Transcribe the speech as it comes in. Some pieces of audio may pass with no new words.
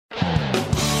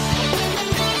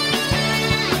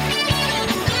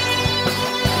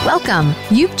Welcome.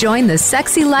 You've joined the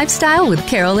Sexy Lifestyle with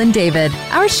Carol and David.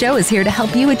 Our show is here to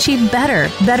help you achieve better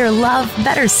love,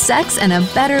 better sex, and a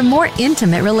better, more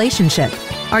intimate relationship.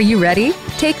 Are you ready?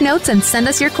 Take notes and send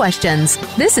us your questions.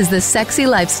 This is the Sexy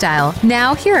Lifestyle.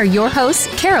 Now, here are your hosts,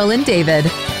 Carol and David.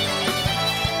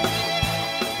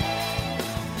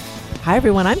 Hi,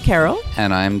 everyone. I'm Carol.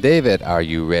 And I'm David. Are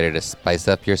you ready to spice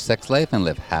up your sex life and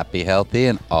live happy, healthy,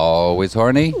 and always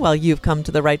horny? Well, you've come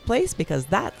to the right place because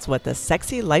that's what the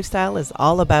Sexy Lifestyle is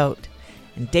all about.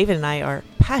 And David and I are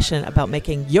passionate about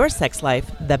making your sex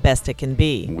life the best it can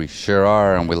be. We sure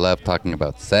are, and we love talking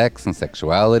about sex and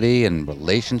sexuality and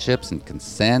relationships and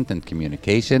consent and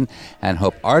communication, and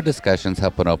hope our discussions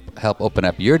help open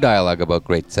up your dialogue about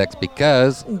great sex,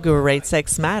 because great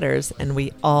sex matters, and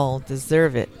we all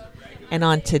deserve it. And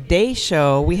on today's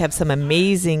show, we have some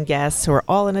amazing guests who are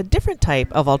all in a different type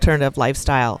of alternative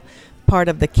lifestyle, part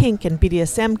of the kink and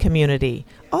BDSM community,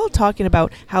 all talking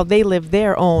about how they live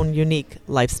their own unique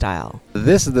lifestyle.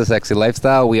 This is the Sexy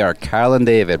Lifestyle. We are Carol and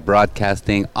David,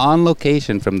 broadcasting on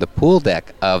location from the pool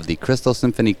deck of the Crystal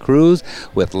Symphony Cruise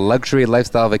with luxury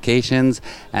lifestyle vacations.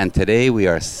 And today we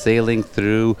are sailing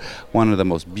through one of the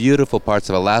most beautiful parts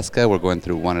of Alaska. We're going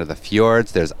through one of the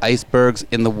fjords. There's icebergs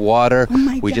in the water.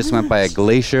 We just went by a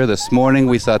glacier this morning.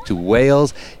 We saw 2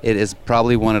 whales. It is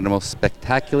probably one of the most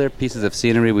spectacular pieces of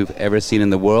scenery we've ever seen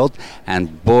in the world.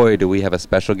 And boy, do we have a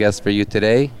special guest for you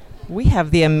today. We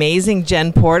have the amazing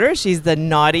Jen Porter. She's the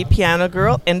naughty piano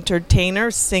girl,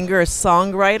 entertainer, singer,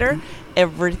 songwriter,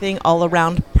 everything all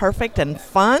around perfect and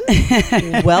fun.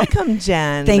 Welcome,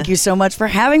 Jen. Thank you so much for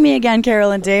having me again,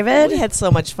 Carol and David. We had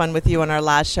so much fun with you on our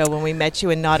last show when we met you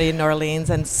in Naughty New Orleans,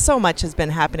 and so much has been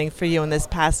happening for you in this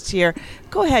past year.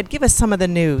 Go ahead, give us some of the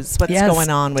news. What's going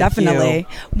on with definitely. you?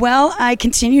 Well, I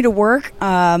continue to work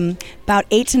about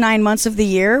 8 to 9 months of the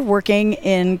year working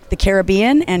in the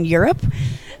Caribbean and Europe.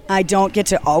 I don't get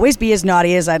to always be as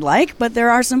naughty as I'd like, but there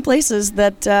are some places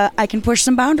that I can push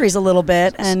some boundaries a little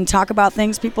bit and talk about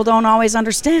things people don't always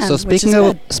understand. So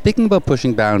speaking about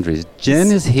pushing boundaries, Jen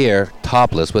is here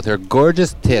topless with her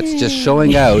gorgeous tits just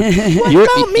showing out.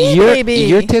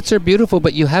 Your tits are beautiful,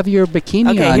 but you have your bikini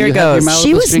on. Okay, here it goes.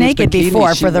 She was naked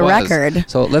before, for the record.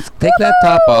 So let's take that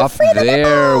top off.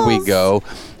 There we go.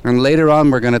 And later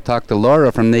on, we're going to talk to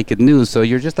Laura from Naked News. So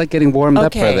you're just like getting warmed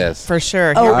up for this. For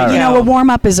sure. A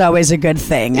warm-up is always a good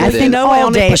thing. I think all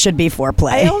day should be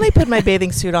foreplay. I only put my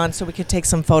bathing suit on so we could take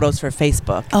some photos for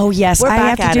Facebook. Oh, yes. I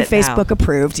have to do Facebook now.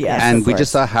 Approved, yes. And we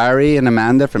just saw Harry and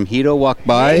Amanda from Hito walk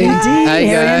by. Indeed. Hi,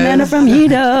 Harry and Amanda from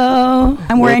Hito.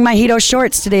 I'm wearing my Hito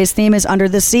shorts. Today's theme is Under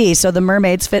the Sea, so the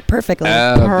mermaids fit perfectly.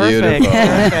 Beautiful.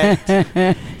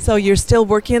 So you're still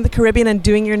working in the Caribbean and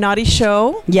doing your naughty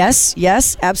show? Yes,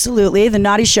 absolutely. The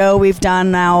naughty show we've done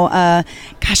now,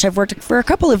 I've worked for a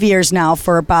couple of years now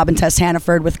for Bob and Tess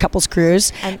Hannaford with Couples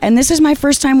Cruise. And this is my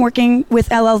first time working with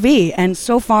LLV. And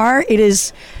so far, it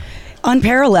is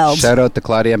unparalleled. Shout out to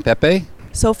Claudia and Pepe.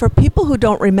 So for people who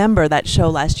don't remember that show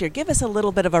last year, give us a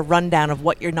little bit of a rundown of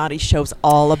what your naughty show's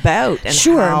all about and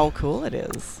how cool it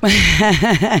is.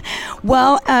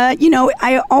 Well,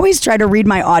 I always try to read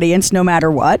my audience no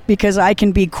matter what, because I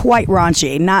can be quite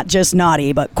raunchy, not just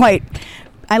naughty, but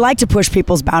I like to push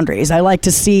people's boundaries. I like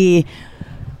to see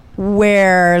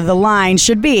where the line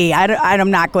should be.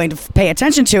 I'm not going to pay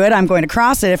attention to it. I'm going to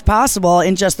cross it if possible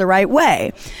in just the right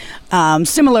way.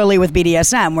 Similarly with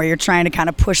BDSM, where you're trying to kind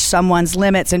of push someone's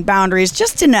limits and boundaries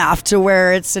just enough to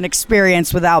where it's an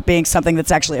experience without being something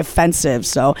that's actually offensive.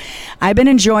 So I've been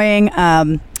enjoying,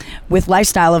 with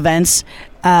lifestyle events,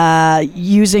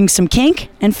 using some kink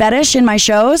and fetish in my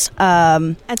shows.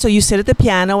 And so you sit at the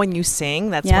piano and you sing.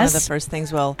 That's one of the first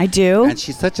things I do. And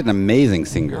she's such an amazing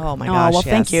singer. Oh my gosh. Well,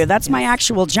 thank you. That's my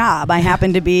actual job. I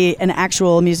happen to be an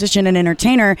actual musician and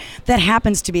entertainer that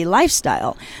happens to be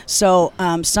lifestyle. So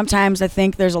sometimes I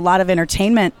think there's a lot of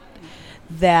entertainment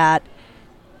that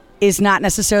is not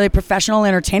necessarily professional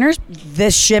entertainers.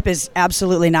 This ship is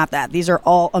absolutely not that. These are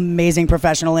all amazing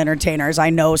professional entertainers. I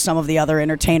know some of the other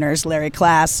entertainers, Larry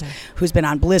Klaus, who's been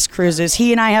on Bliss Cruises.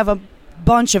 He and I have a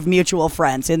bunch of mutual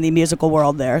friends in the musical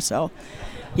world there. So,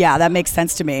 yeah, that makes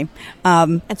sense to me.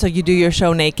 And so you do your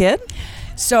show naked?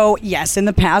 So, yes, in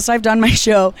the past I've done my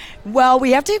show. Well,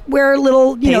 we have to wear a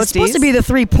little, it's supposed to be the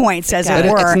 3 points, as it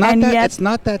were. It's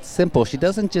not that simple. She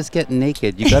doesn't just get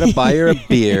naked. You got to buy her a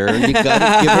beer. You got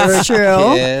to give her a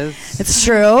kiss. It's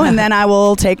true. And then I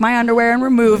will take my underwear and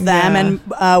remove them. And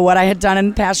what I had done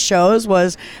in past shows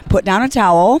was put down a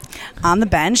towel on the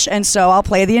bench. And so I'll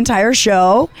play the entire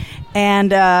show.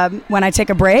 And when I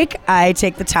take a break, I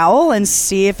take the towel and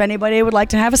see if anybody would like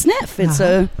to have a sniff. It's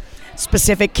a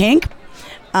specific kink.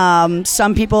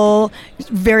 Some people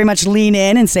very much lean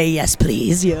in and say, yes,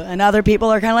 please. And other people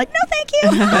are kind of like, no, thank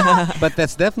you. But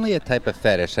that's definitely a type of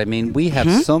fetish. I mean, we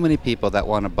have so many people that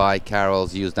want to buy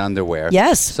Carol's used underwear.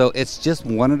 Yes. So it's just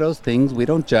one of those things. We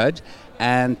don't judge.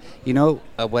 And,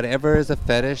 whatever is a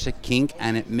fetish, a kink,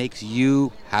 and it makes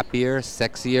you happier,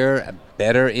 sexier,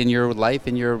 better in your life,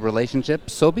 in your relationship,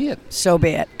 so be it. So be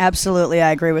it. Absolutely. I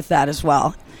agree with that as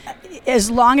well. As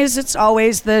long as it's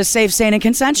always the safe, sane, and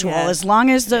consensual, as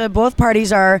long as both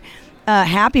parties are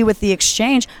happy with the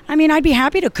exchange. I mean, I'd be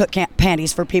happy to cook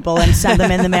panties for people and send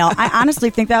them in the mail. I honestly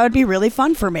think that would be really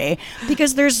fun for me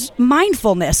because there's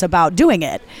mindfulness about doing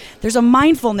it. There's a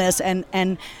mindfulness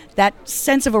and that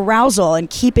sense of arousal and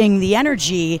keeping the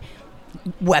energy,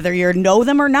 whether you know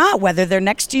them or not, whether they're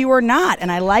next to you or not.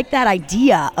 And I like that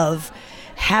idea of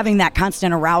having that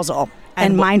constant arousal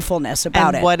and mindfulness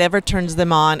about it. And whatever turns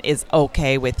them on is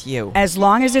okay with you. As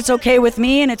long as it's okay with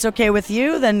me and it's okay with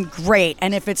you, then great.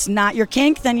 And if it's not your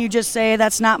kink, then you just say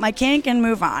that's not my kink and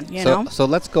move on. You know. So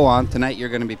let's go on. Tonight you're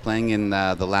going to be playing in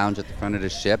the lounge at the front of the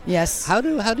ship. Yes. How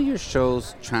do your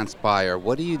shows transpire?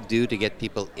 What do you do to get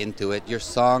people into it? Your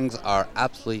songs are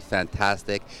absolutely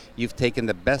fantastic. You've taken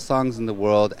the best songs in the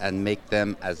world and make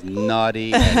them as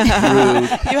naughty and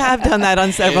crude. You have done that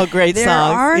on several great songs. There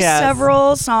are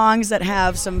several songs that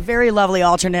have some very lovely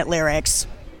alternate lyrics.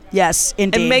 Yes,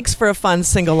 indeed. It makes for a fun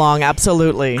sing-along,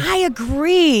 absolutely. I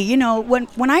agree.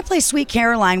 When I play Sweet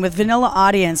Caroline with vanilla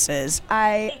audiences,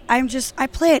 I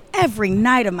play it every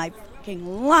night of my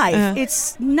fucking life.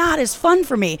 It's not as fun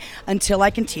for me until I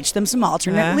can teach them some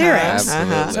alternate lyrics.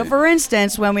 Absolutely. So for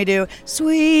instance, when we do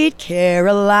Sweet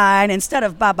Caroline, instead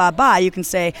of ba ba ba, you can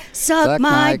say suck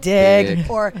my dick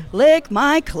or lick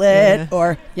my clit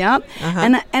or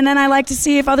and then I like to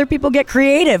see if other people get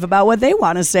creative about what they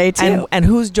want to say too. And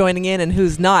who's joining in and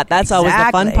who's not. That's always the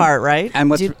fun part, right? And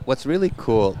what's really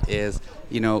cool is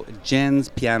Jen's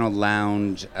piano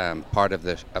lounge part of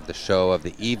the show of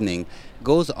the evening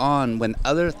goes on when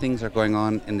other things are going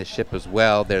on in the ship as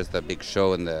well. There's the big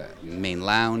show in the main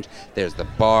lounge. There's the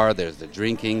bar. There's the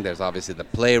drinking. There's obviously the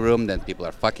playroom. Then people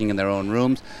are fucking in their own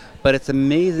rooms. But it's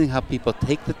amazing how people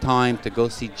take the time to go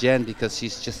see Jen because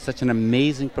she's just such an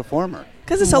amazing performer.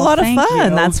 Because it's a lot of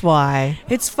fun. That's why.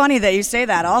 It's funny that you say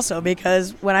that also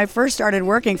because when I first started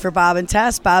working for Bob and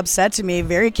Tess, Bob said to me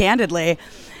very candidly,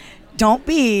 don't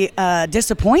be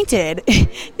disappointed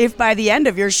if by the end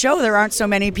of your show there aren't so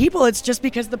many people. It's just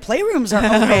because the playrooms are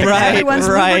open. Everyone's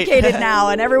lubricated now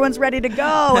and everyone's ready to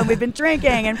go and we've been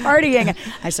drinking and partying.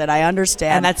 I said, I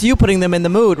understand. And that's you putting them in the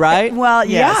mood, right? Well,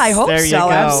 yes, yeah, I hope so.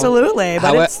 Absolutely.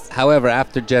 But however,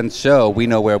 after Jen's show, we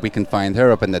know where we can find her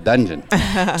up in the dungeon.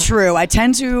 True. I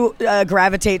tend to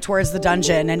gravitate towards the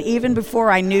dungeon. And even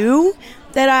before I knew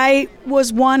that I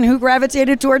was one who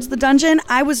gravitated towards the dungeon,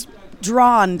 I was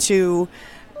drawn to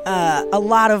a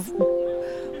lot of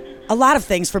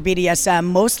things for BDSM,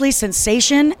 mostly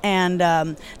sensation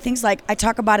and things like I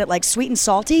talk about it like sweet and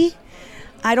salty.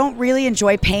 I don't really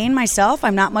enjoy pain myself.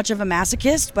 I'm not much of a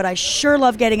masochist, but I sure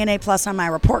love getting an A+ on my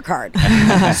report card.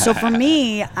 So for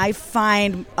me, I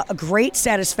find a great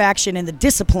satisfaction in the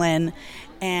discipline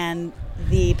and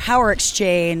the power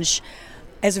exchange.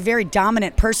 As a very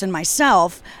dominant person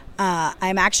myself,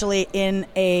 I'm actually in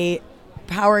a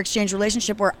power exchange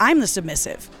relationship where I'm the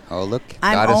submissive. Oh, look.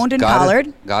 I'm owned and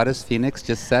collared. Goddess Phoenix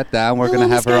just sat down. We're going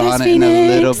to have her on in a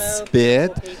little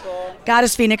bit.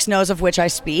 Goddess Phoenix knows of which I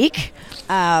speak.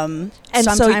 And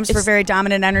sometimes for very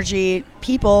dominant energy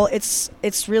people, it's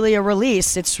really a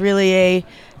release. It's really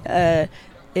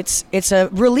it's a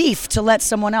relief to let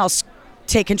someone else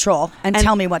take control and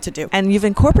tell me what to do. And you've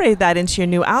incorporated that into your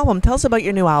new album. Tell us about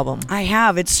your new album. I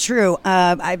have. It's true.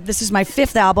 This is my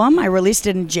 5th album. I released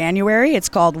it in January. It's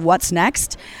called What's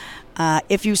Next.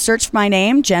 If you search my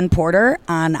name, Jen Porter,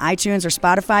 on iTunes or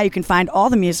Spotify, you can find all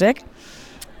the music.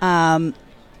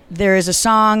 There is a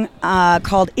song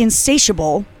called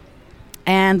Insatiable,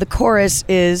 and the chorus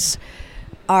is,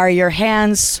 are your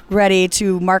hands ready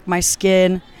to mark my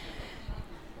skin?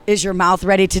 Is your mouth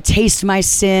ready to taste my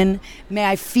sin? May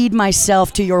I feed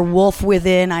myself to your wolf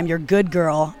within? I'm your good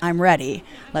girl. I'm ready.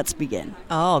 Let's begin.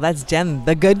 Oh, that's Jen,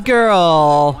 the good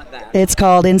girl. It's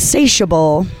called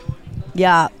Insatiable.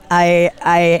 Yeah,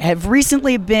 I have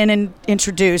recently been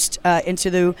introduced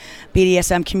into the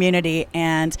BDSM community,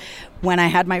 and when I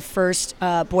had my first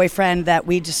boyfriend that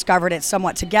we discovered it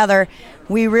somewhat together,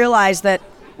 we realized that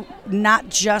not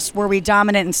just were we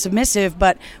dominant and submissive,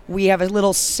 but we have a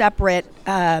little separate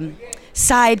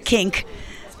side kink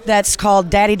that's called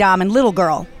Daddy Dom and Little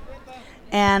Girl.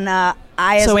 And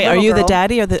So wait, are you the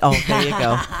daddy or the? Oh, there you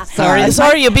go.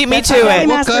 Sorry, you beat me to Daddy it.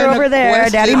 Master over there,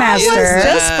 Daddy Master.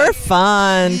 Just for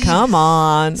fun. Come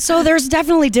on. So there's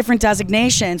definitely different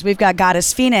designations. We've got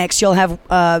Goddess Phoenix. You'll have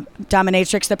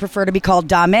dominatrix that prefer to be called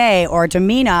Dame or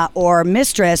Domina or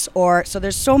Mistress, so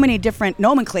there's so many different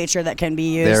nomenclature that can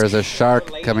be used. There's a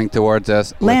shark coming towards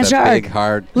us Land with shark. a big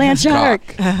hard Land shark.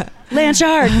 cock. Land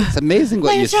shark. It's amazing what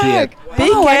Land you see. shark. Be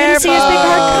I didn't see his big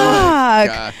hard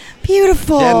cock. God.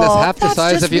 Beautiful. Jen, that's half the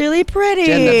size just of your, really pretty.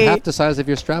 Jen, that's half the size of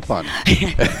your strap-on.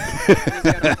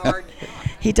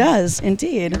 He does,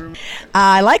 indeed.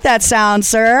 I like that sound,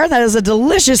 sir. That is a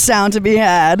delicious sound to be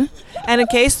had. And in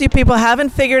case you people haven't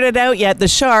figured it out yet, the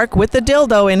shark with the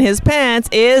dildo in his pants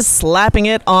is slapping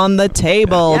it on the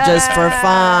table just for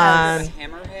fun.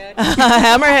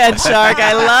 Hammerhead shark.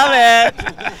 I love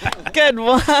it. Good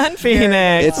one,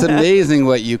 Phoenix. It's amazing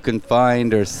what you can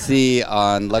find or see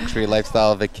on luxury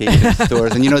lifestyle vacation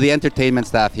stores. And the entertainment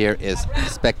staff here is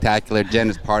spectacular. Jen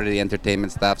is part of the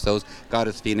entertainment staff. So is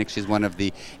Goddess Phoenix. She's one of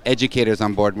the educators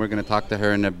on board, and we're going to talk to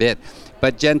her in a bit.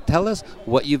 But Jen, tell us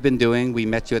what you've been doing. We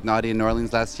met you at Naughty in New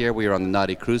Orleans last year. We were on the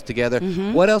Naughty Cruise together.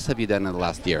 Mm-hmm. What else have you done in the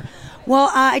last year?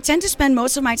 Well, I tend to spend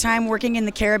most of my time working in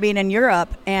the Caribbean and Europe,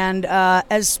 and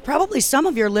as probably some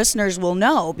of your listeners will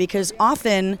know, because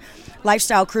often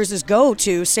lifestyle cruises go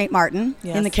to St. Martin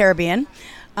in the Caribbean.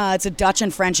 It's a Dutch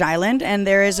and French island, and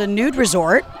there is a nude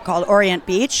resort called Orient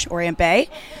Bay.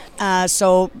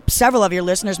 So several of your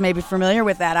listeners may be familiar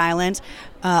with that island.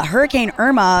 Hurricane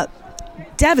Irma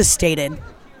devastated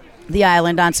the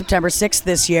island on September 6th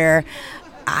this year.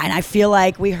 And I feel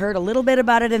like we heard a little bit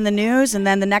about it in the news, and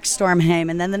then the next storm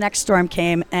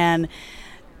came, and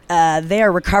they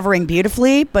are recovering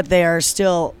beautifully, but they are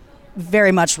still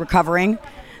very much recovering.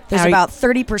 There's about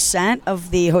 30%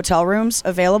 of the hotel rooms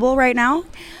available right now.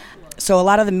 So a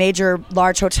lot of the major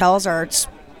large hotels are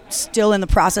still in the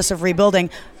process of rebuilding,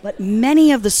 but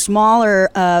many of the smaller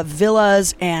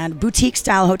villas and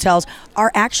boutique-style hotels are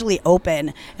actually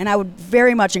open, and I would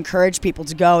very much encourage people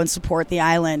to go and support the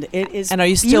island. It is And are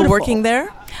you still beautiful. working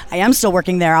there? I am still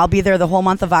working there. I'll be there the whole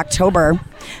month of October.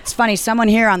 It's funny, someone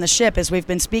here on the ship, as we've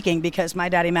been speaking, because my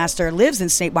Daddy Master lives in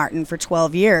St. Martin for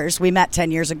 12 years. We met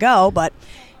 10 years ago, but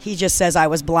he just says I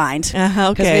was blind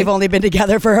because we've only been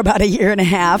together for about a year and a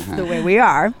half, the way we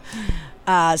are.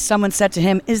 Someone said to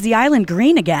him, "Is the island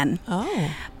green again?"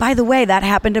 Oh. By the way, that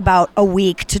happened about a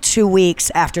week to 2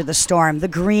 weeks after the storm. The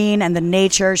green and the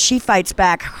nature, she fights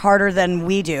back harder than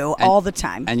we do all the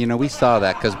time. And we saw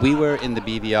that because we were in the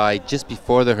BVI just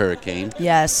before the hurricane.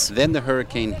 Yes. Then the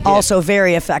hurricane hit. Also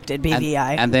very affected,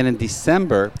 BVI. And then in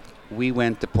December, we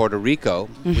went to Puerto Rico.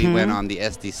 Mm-hmm. We went on the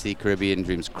SDC Caribbean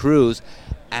Dreams cruise,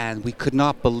 and we could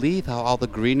not believe how all the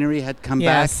greenery had come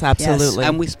back. Yes, absolutely.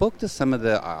 And we spoke to some of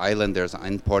the islanders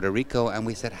in Puerto Rico, and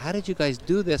we said, how did you guys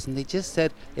do this? And they just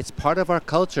said, it's part of our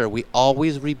culture. We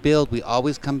always rebuild. We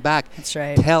always come back. That's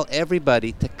right. Tell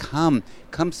everybody to come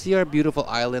see our beautiful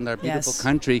island, our beautiful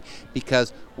country,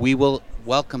 because we will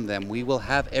welcome them. We will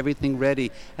have everything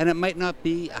ready. And it might not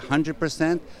be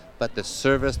 100%, but the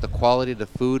service, the quality, the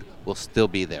food will still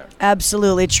be there.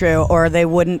 Absolutely true. Or they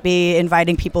wouldn't be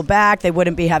inviting people back. They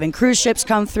wouldn't be having cruise ships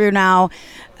come through now.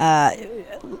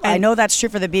 I know that's true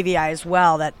for the BVI as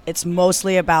well, that it's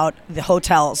mostly about the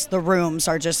hotels. The rooms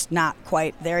are just not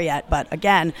quite there yet. But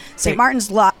again, St.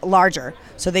 Martin's larger,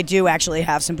 so they do actually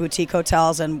have some boutique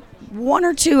hotels, and one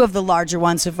or two of the larger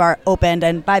ones have opened.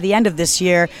 And by the end of this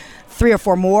year, 3 or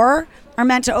 4 more are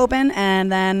meant to open,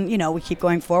 and then we keep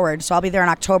going forward. So I'll be there in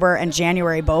October and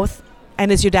January both.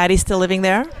 And is your daddy still living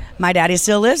there? My daddy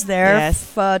still lives there.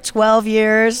 Yes. 12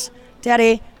 years.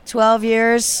 Daddy, 12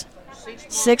 years,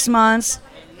 6 months,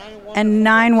 and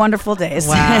 9 wonderful days.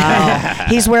 Wow.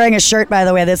 He's wearing a shirt, by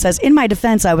the way, that says, "In my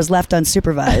defense, I was left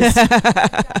unsupervised."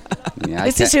 Yeah,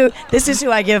 This is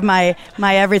who I give my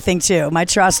everything to. My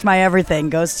trust, my everything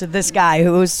goes to this guy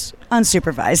who's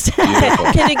unsupervised.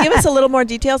 Can you give us a little more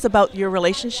details about your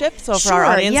relationship so for our Sure,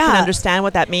 audience yeah. can understand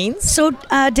what that means? So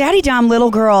Daddy Dom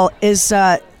Little Girl is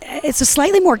it's a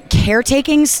slightly more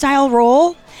caretaking style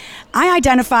role. I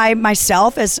identify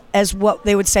myself as what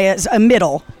they would say as a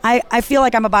middle. I feel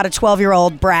like I'm about a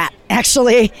 12-year-old brat,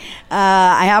 actually.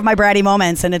 I have my bratty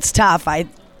moments, and it's tough.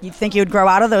 You'd think you'd grow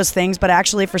out of those things, but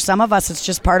actually for some of us, it's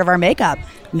just part of our makeup.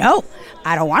 No,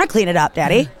 I don't want to clean it up,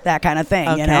 Daddy, that kind of thing,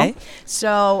 Okay.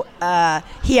 So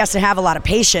he has to have a lot of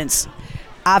patience,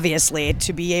 obviously,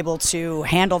 to be able to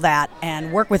handle that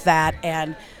and work with that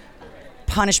and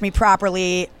punish me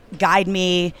properly, guide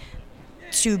me,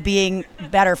 to being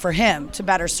better for him, to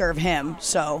better serve him.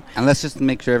 So, and let's just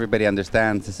make sure everybody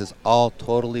understands this is all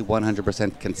totally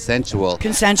 100% consensual.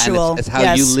 Consensual. And it's how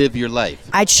yes. you live your life.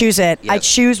 I choose it. Yes. I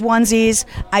choose onesies.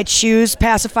 I choose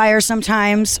pacifiers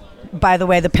sometimes. By the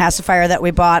way, the pacifier that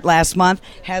we bought last month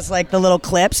has like the little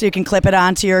clip, so you can clip it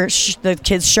onto your the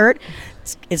kid's shirt.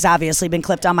 It's obviously been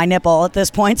clipped on my nipple at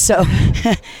this point, so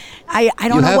I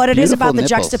don't know what it is about the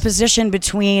juxtaposition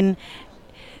between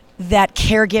that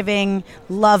caregiving,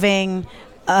 loving,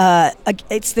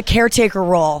 it's the caretaker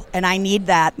role, and I need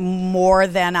that more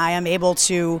than I am able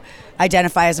to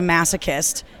identify as a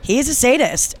masochist. He is a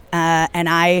sadist, and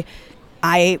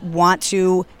I want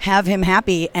to have him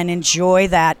happy and enjoy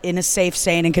that in a safe,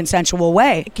 sane, and consensual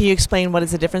way. Can you explain what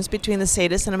is the difference between a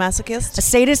sadist and a masochist? A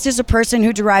sadist is a person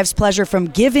who derives pleasure from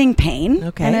giving pain,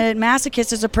 okay. and a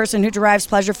masochist is a person who derives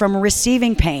pleasure from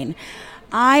receiving pain.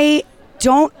 I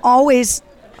don't always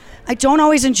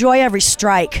enjoy every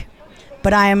strike,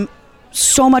 but I am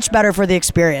so much better for the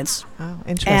experience. Oh,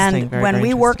 interesting. And very, when very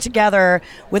we work together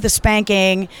with a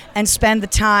spanking and spend the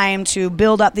time to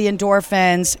build up the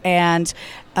endorphins and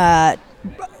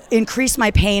increase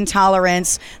my pain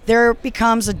tolerance, there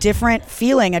becomes a different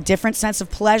feeling, a different sense of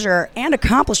pleasure and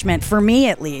accomplishment, for me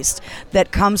at least,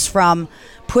 that comes from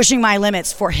pushing my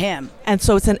limits for him. And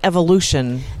so it's an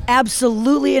evolution.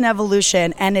 Absolutely an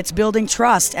evolution, and it's building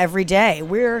trust every day.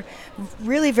 We're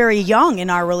really very young in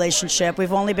our relationship.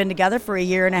 We've only been together for a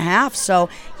year and a half, so,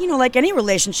 like any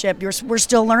relationship, we're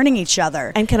still learning each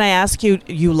other. And can I ask you,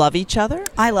 you love each other?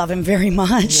 I love him very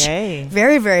much. Yay.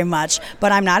 Very, very much.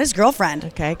 But I'm not his girlfriend.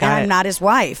 Okay, got and it. I'm not his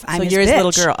wife. I'm so his you're bitch. his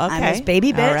little girl. Okay. I'm his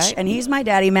baby bitch, All right. and he's my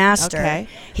daddy master. Okay.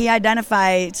 He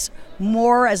identifies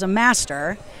more as a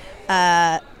master.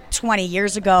 20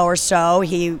 years ago or so,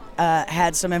 he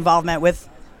had some involvement with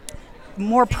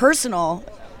more personal.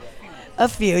 A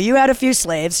few. You had a few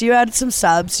slaves. You had some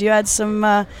subs. You had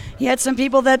some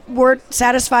people that weren't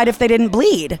satisfied if they didn't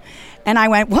bleed. And I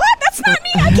went, what? That's not me.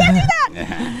 I can't do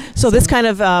that. So this kind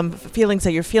of feelings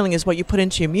that you're feeling is what you put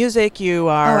into your music. You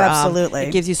are absolutely.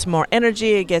 It gives you some more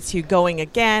energy. It gets you going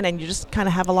again, and you just kind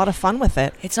of have a lot of fun with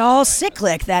it. It's all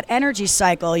cyclic, that energy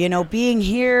cycle, being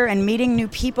here and meeting new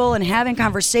people and having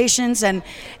conversations and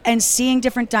seeing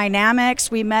different dynamics.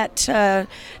 We met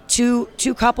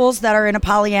two couples that are in a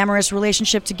polyamorous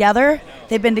relationship together.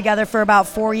 They've been together for about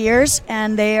 4 years,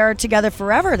 and they are together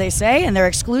forever, they say, and they're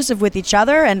exclusive with each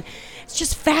other. And it's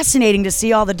just fascinating to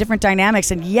see all the different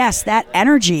dynamics. And yes, that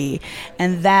energy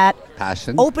and that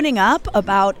passion, opening up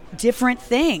about different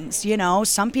things.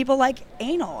 Some people like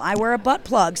anal. I wear a butt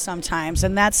plug sometimes,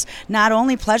 and that's not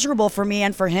only pleasurable for me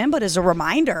and for him, but as a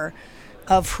reminder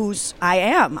of whose I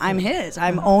am. I'm his.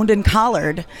 I'm owned and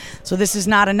collared. So this is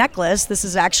not a necklace. This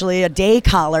is actually a day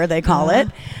collar, they call it.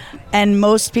 And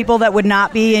most people that would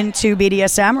not be into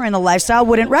BDSM or in the lifestyle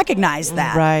wouldn't recognize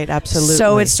that. Right, absolutely.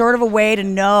 So it's sort of a way to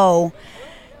know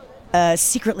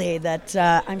secretly that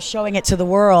I'm showing it to the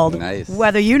world, nice.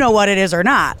 Whether you know what it is or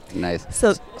not. Nice.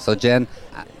 So Jen,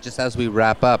 just as we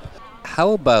wrap up,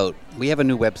 how about, we have a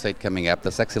new website coming up.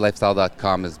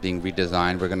 thesexylifestyle.com is being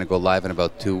redesigned. We're going to go live in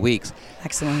about 2 weeks.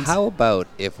 Excellent. How about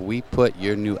if we put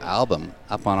your new album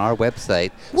up on our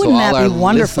website? Wouldn't so all that be our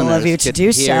wonderful of you listeners to could do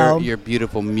hear so? your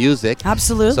beautiful music.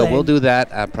 Absolutely. So we'll do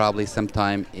that probably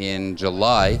sometime in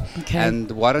July. Okay. And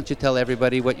why don't you tell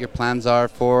everybody what your plans are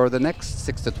for the next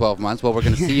 6 to 12 months? Well, we're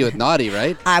going to see you at Naughty,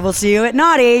 right? I will see you at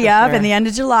Naughty, yep. Sure. In the end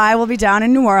of July, we'll be down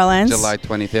in New Orleans. July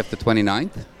 25th to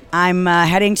 29th. I'm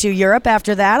heading to Europe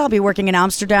after that. I'll be working in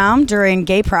Amsterdam during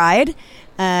Gay Pride,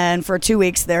 and for 2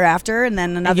 weeks thereafter, and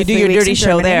then another 3 you do weeks your in dirty show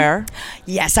Germany. there.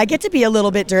 Yes, I get to be a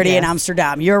little bit dirty in Yes.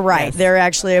 Amsterdam. You're right. Yes. They're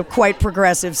actually a quite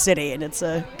progressive city, and it's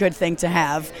a good thing to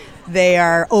have. They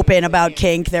are open about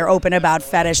kink. They're open about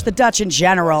fetish. The Dutch in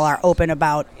general are open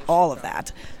about all of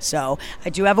that. So I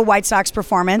do have a White Sox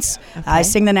performance. Okay. I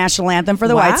sing the national anthem for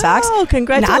the Wow, White Sox.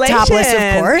 congratulations. Not topless,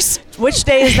 of course. Which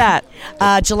day is that?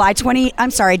 June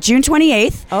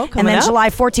 28th. Oh, and coming then up. July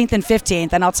 14th and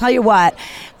 15th. And I'll tell you what,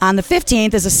 on the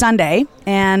 15th is a Sunday,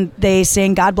 and they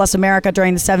sing God Bless America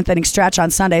during the 7th inning stretch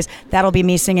on Sundays. That'll be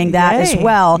me singing that Yay. as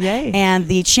well. Yay. And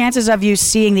the chances of you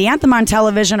seeing the anthem on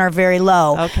television are very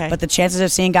low. Okay. But the chances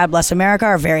of seeing God Bless America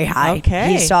are very high.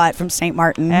 Okay. He saw it from St.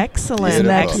 Martin. Excellent. Isn't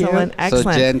that cute? Excellent. Excellent.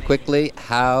 So Jen, quickly,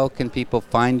 how can people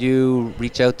find you,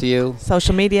 reach out to you?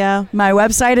 Social media. My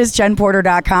website is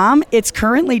jenporter.com. It's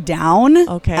currently down.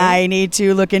 Okay. I need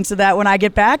to look into that when I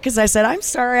get back, because I said, I'm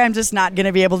sorry, I'm just not going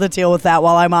to be able to deal with that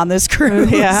while I'm on this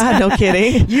cruise. Yeah, no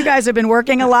kidding. You guys have been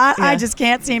working a lot. Yeah. I just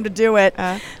can't seem to do it.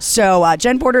 So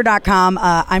jenporter.com.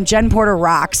 I'm Jen Porter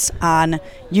Rocks on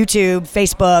YouTube,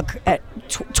 Facebook,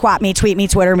 tweet me,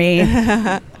 Twitter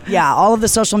me. Yeah, all of the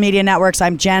social media networks.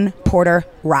 I'm Jen Porter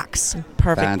Rocks.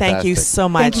 Perfect. Fantastic. Thank you so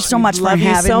much. Thank you so much for love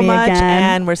having you so me much, again.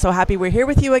 and we're so happy we're here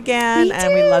with you again, Me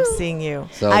and we love too. seeing you.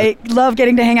 So I love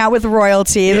getting to hang out with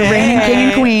royalty, the reigning king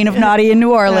and queen of naughty in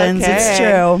New Orleans. Okay. It's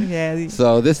true. Yeah.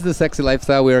 So this is the Sexy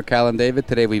Lifestyle. We are Cal and David.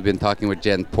 Today we've been talking with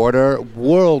Jen Porter,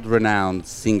 world-renowned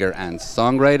singer and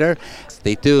songwriter.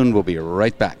 Stay tuned. We'll be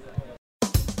right back.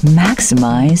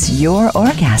 Maximize your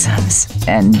orgasms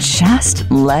and just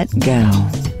let go.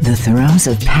 The Throes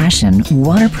of Passion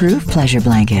waterproof pleasure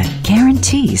blanket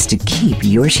guarantees to keep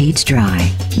your sheets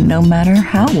dry, no matter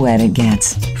how wet it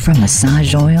gets. From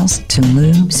massage oils to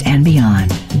lubes and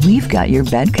beyond, we've got your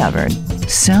bed covered.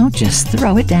 So just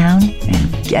throw it down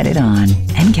and get it on,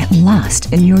 and get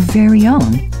lost in your very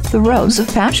own Throes of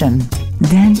Passion.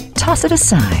 Then toss it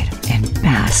aside and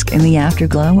bask in the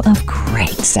afterglow of great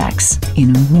sex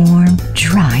in warm,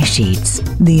 dry sheets.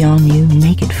 The all-new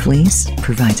Naked Fleece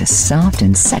provides a soft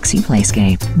and sexy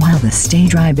playscape, while the Stay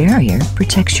Dry barrier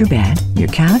protects your bed, your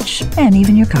couch, and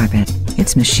even your carpet.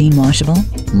 It's machine washable,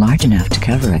 large enough to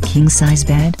cover a king-size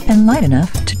bed, and light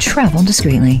enough to travel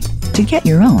discreetly. To get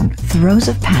your own Throes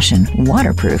of Passion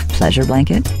waterproof pleasure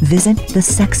blanket, visit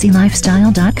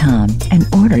thesexylifestyle.com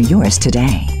and order yours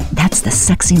today. That's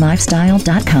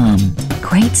thesexylifestyle.com.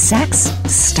 Great sex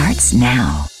starts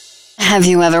now. Have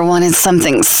you ever wanted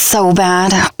something so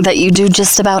bad that you do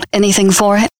just about anything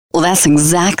for it? Well, that's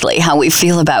exactly how we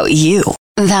feel about you.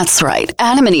 That's right.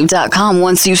 AdamandEve.com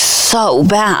wants you so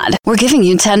bad. We're giving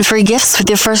you 10 free gifts with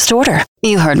your first order.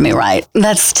 You heard me right.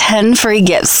 That's 10 free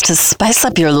gifts to spice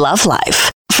up your love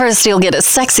life. First, you'll get a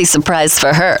sexy surprise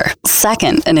for her.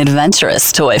 Second, an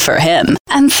adventurous toy for him.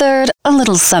 And third, a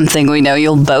little something we know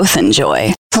you'll both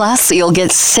enjoy. Plus, you'll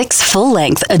get 6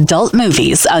 full-length adult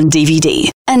movies on DVD.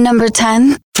 And number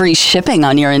 10, free shipping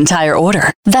on your entire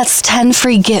order. That's 10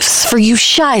 free gifts for you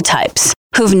shy types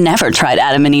who've never tried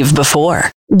Adam and Eve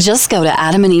before. Just go to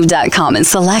AdamandEve.com and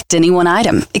select any one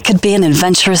item. It could be an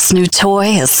adventurous new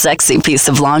toy, a sexy piece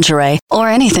of lingerie, or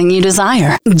anything you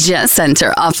desire. Just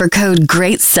enter offer code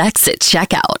GREATSEX at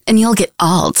checkout, and you'll get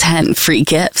all 10 free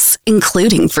gifts,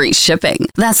 including free shipping.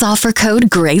 That's offer code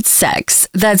GREATSEX.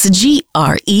 That's GREATSEX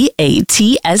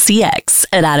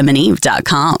at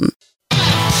AdamandEve.com.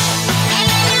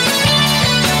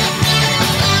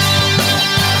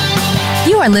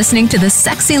 You are listening to The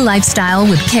Sexy Lifestyle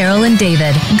with Carol and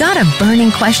David. Got a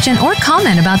burning question or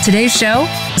comment about today's show?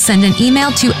 Send an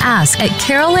email to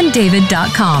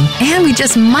ask@carolanddavid.com, and we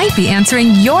just might be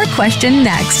answering your question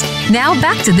next. Now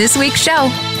back to this week's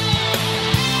show.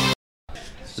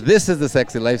 This is the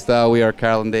Sexy Lifestyle. We are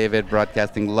Carol and David,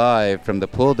 broadcasting live from the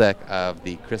pool deck of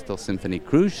the Crystal Symphony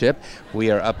cruise ship. We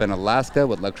are up in Alaska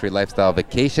with Luxury Lifestyle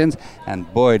Vacations,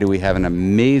 and boy, do we have an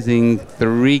amazing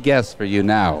 3 guests for you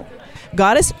now.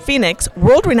 Goddess Phoenix,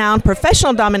 world-renowned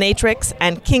professional dominatrix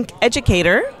and kink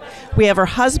educator. We have her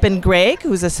husband, Greg,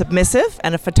 who's a submissive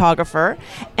and a photographer,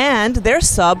 and their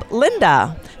sub,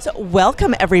 Linda. So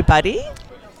welcome, everybody.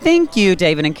 Thank you,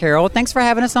 David and Carol. Thanks for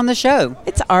having us on the show.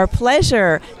 It's our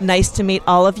pleasure. Nice to meet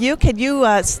all of you. Can you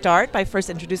start by first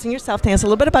introducing yourself, telling us a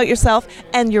little bit about yourself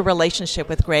and your relationship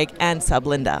with Greg and sub,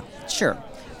 Linda? Sure.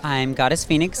 I'm Goddess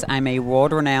Phoenix. I'm a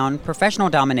world-renowned professional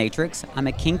dominatrix. I'm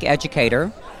a kink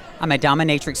educator. I'm a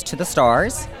dominatrix to the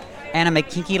stars, and I'm a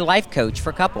kinky life coach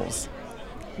for couples.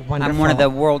 Wonderful. I'm one of the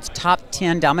world's top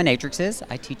 10 dominatrixes.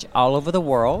 I teach all over the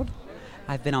world.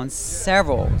 I've been on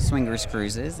several swingers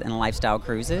cruises and lifestyle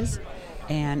cruises,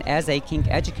 and as a kink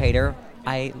educator,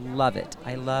 I love it.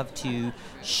 I love to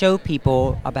show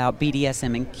people about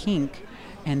BDSM and kink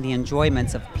and the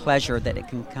enjoyments of pleasure that it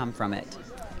can come from it.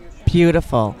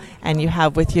 Beautiful. And you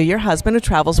have with you your husband who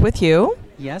travels with you.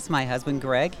 Yes, my husband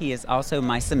Greg. He is also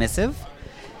my submissive.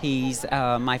 He's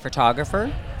my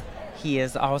photographer. He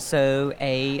is also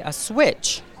a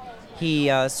switch.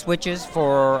 He switches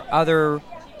for other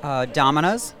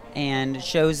dominas and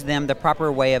shows them the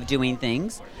proper way of doing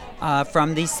things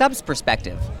from the sub's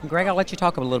perspective. Greg, I'll let you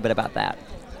talk a little bit about that.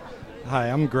 Hi,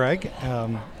 I'm Greg.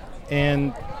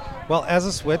 And, well, as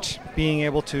a switch, being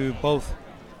able to both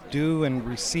do and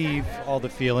receive all the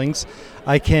feelings,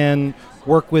 I can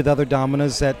work with other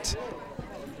dominas that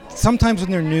sometimes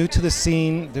when they're new to the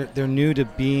scene, they're new to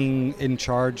being in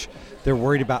charge, they're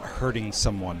worried about hurting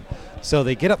someone. So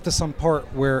they get up to some part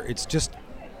where it's just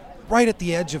right at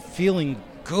the edge of feeling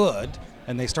good,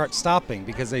 and they start stopping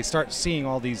because they start seeing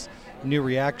all these new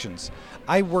reactions.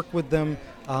 I work with them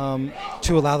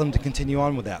to allow them to continue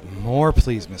on with that. More,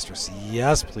 please, mistress.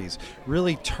 Yes, please.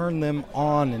 Really turn them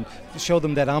on and show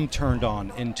them that I'm turned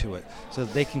on into it so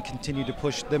that they can continue to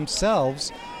push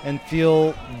themselves and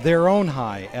feel their own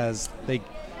high as they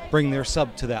bring their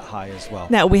sub to that high as well.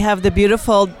 Now, we have the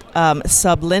beautiful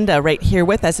sub Linda right here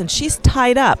with us, and she's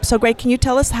tied up. So, Greg, can you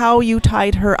tell us how you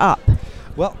tied her up?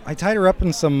 Well, I tied her up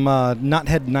in some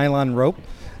knothead nylon rope,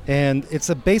 and it's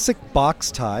a basic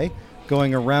box tie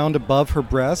going around above her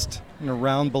breast and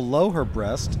around below her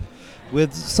breast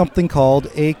with something called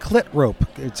a clit rope.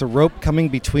 It's a rope coming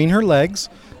between her legs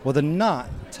with a knot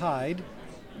tied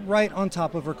right on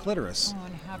top of her clitoris. Oh,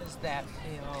 and how does that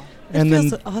feel? And It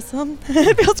feels awesome.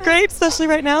 It feels great, especially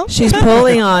right now. She's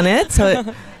pulling on it.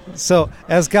 So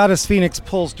as Goddess Phoenix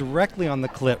pulls directly on the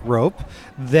clit rope,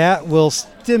 that will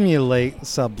stimulate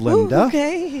Sub Linda. Ooh,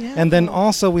 okay. Yeah. And then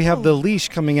also we have the leash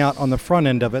coming out on the front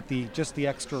end of it, just the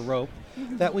extra rope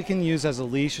that we can use as a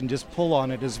leash and just pull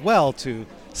on it as well to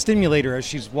stimulate her as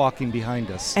she's walking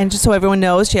behind us. And just so everyone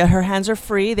knows, her hands are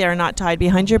free. They are not tied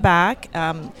behind your back.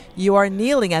 You are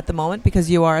kneeling at the moment because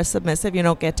you are a submissive. You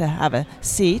don't get to have a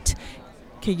seat.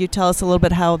 Can you tell us a little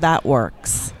bit how that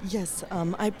works? Yes,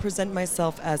 I present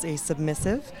myself as a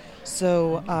submissive,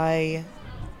 so I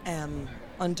am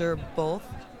under both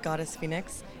Goddess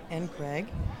Phoenix and Greg.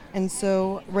 And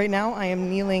so right now I am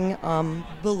kneeling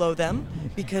below them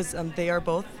because they are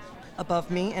both above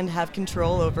me and have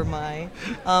control over my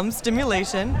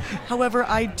stimulation. However,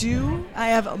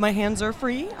 my hands are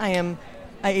free. I am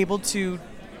able to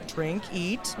drink,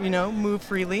 eat, move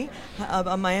freely.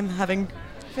 I am having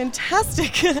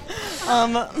fantastic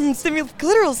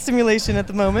clitoral stimulation at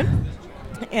the moment.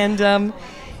 And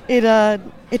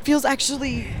it feels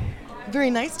actually very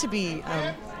nice to be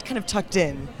kind of tucked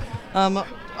in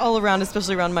all around,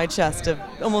 especially around my chest,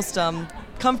 almost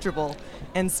comfortable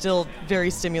and still very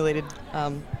stimulated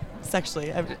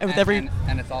sexually.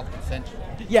 And it's all consensual.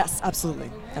 Yes,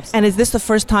 absolutely. And is this the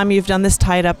first time you've done this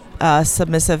tied up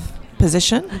submissive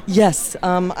position? Yes,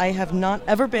 I have not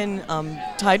ever been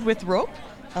tied with rope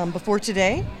before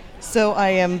today, so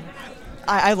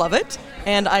I love it,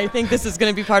 and I think this is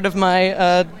going to be part of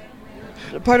my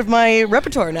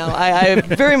repertoire now. I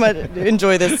very much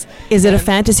enjoy this. Is it a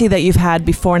fantasy that you've had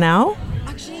before now?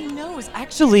 Actually, no. It's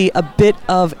actually a bit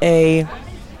of an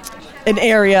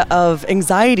area of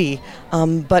anxiety,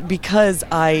 but because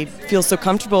I feel so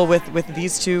comfortable with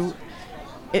these two,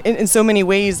 in so many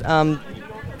ways,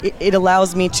 it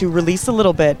allows me to release a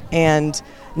little bit and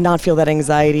not feel that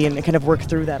anxiety and kind of work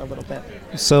through that a little bit.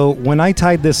 So when I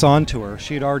tied this onto her,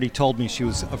 she had already told me she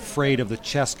was afraid of the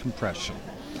chest compression.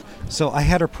 So I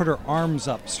had her put her arms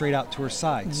up straight out to her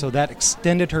side. So that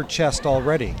extended her chest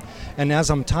already. And as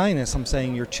I'm tying this, I'm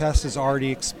saying your chest is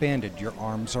already expanded. Your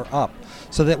arms are up.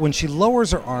 So that when she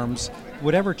lowers her arms,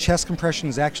 whatever chest compression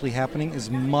is actually happening is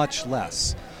much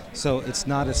less. So it's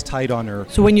not as tight on her.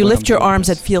 So when you lift your arms,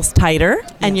 it feels tighter,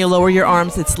 and you lower your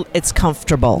arms, it's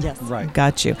comfortable. Yes. Right.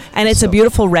 Got you. And it's a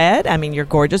beautiful red. I mean, you're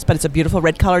gorgeous, but it's a beautiful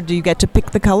red color. Do you get to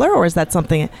pick the color, or is that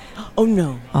something? Oh,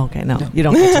 no. Okay, no. You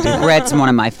don't get to do that. Red's one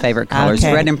of my favorite colors,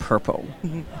 Okay. red and purple.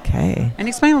 Okay. And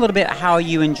explain a little bit how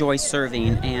you enjoy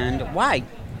serving and why.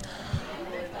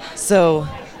 So,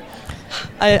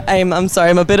 I'm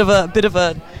sorry. I'm a bit of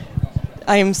a.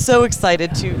 I am so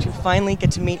excited to finally get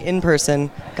to meet in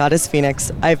person Goddess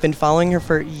Phoenix. I've been following her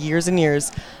for years and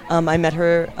years. I met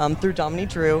her through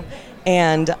Dominatrix,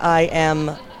 and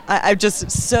I'm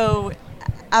just so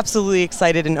absolutely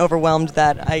excited and overwhelmed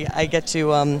that I get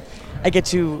to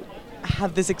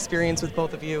have this experience with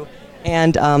both of you,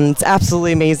 and it's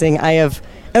absolutely amazing. I have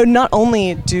not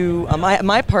only do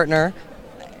my partner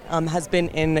has been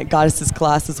in Goddess's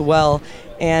class as well,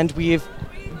 and we've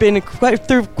been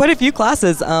through quite a few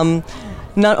classes.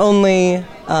 Not only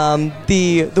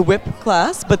the whip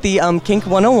class, but the Kink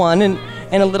 101 and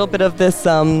a little bit of this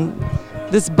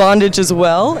bondage as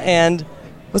well. And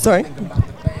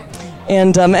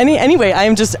anyway,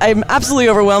 I'm absolutely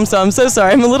overwhelmed. So I'm so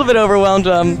sorry. I'm a little bit overwhelmed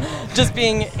just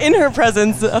being in her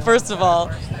presence first of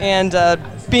all, and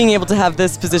being able to have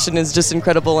this position is just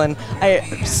incredible. And I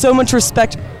so much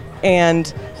respect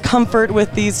and comfort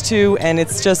with these two, and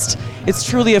it's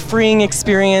truly a freeing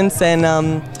experience, and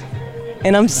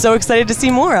I'm so excited to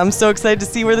see more. I'm so excited to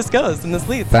see where this goes and this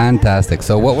leads. Fantastic.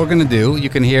 So what we're going to do, you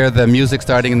can hear the music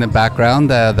starting in the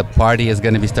background. The party is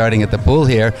going to be starting at the pool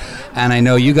here, and I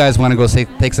know you guys want to go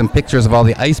take some pictures of all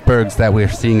the icebergs that we're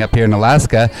seeing up here in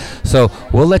Alaska, so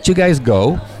we'll let you guys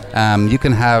go. You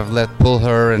can pull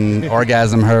her and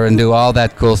orgasm her and do all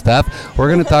that cool stuff. We're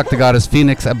going to talk to Goddess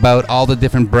Phoenix about all the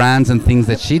different brands and things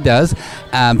that she does.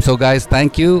 So guys,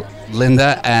 thank you,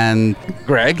 Linda and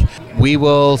Greg. We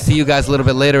will see you guys a little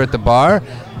bit later at the bar.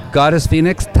 Goddess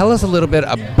Phoenix, tell us a little bit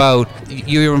about,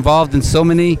 you're involved in so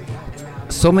many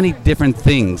different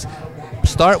things.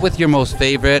 Start with your most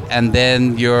favorite and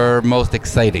then your most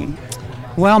exciting.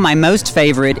 Well, my most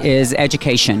favorite is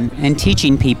education and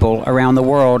teaching people around the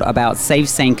world about safe,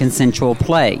 sane, consensual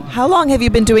play. How long have you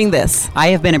been doing this? I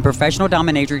have been a professional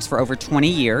dominatrix for over 20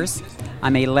 years.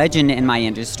 I'm a legend in my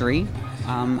industry.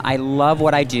 I love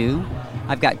what I do.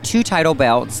 I've got 2 title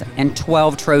belts and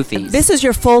 12 trophies. This is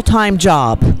your full-time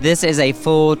job. This is a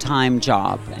full-time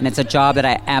job, and it's a job that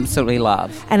I absolutely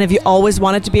love. And have you always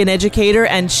wanted to be an educator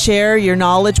and share your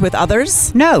knowledge with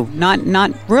others? No,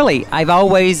 not really. I've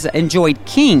always enjoyed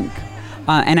kink,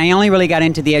 and I only really got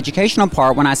into the educational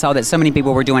part when I saw that so many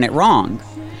people were doing it wrong.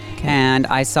 Okay. And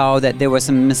I saw that there were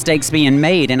some mistakes being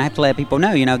made, and I have to let people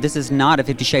know, this is not a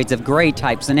 50 Shades of Grey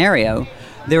type scenario.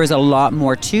 There is a lot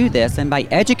more to this, and by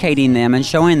educating them and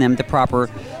showing them the proper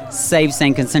safe,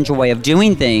 sane, consensual way of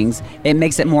doing things, it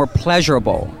makes it more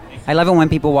pleasurable. I love it when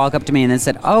people walk up to me and they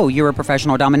said, "Oh, you're a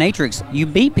professional dominatrix. You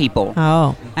beat people."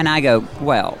 Oh. And I go,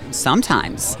 "Well,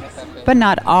 sometimes, but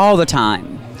not all the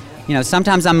time."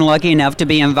 Sometimes I'm lucky enough to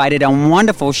be invited on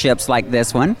wonderful ships like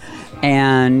this one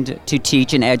and to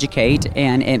teach and educate,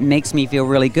 and it makes me feel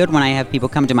really good when I have people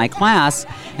come to my class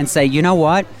and say, "You know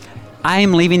what? I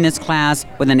am leaving this class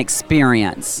with an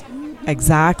experience."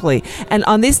 Exactly. And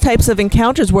on these types of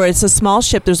encounters where it's a small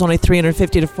ship, there's only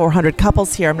 350 to 400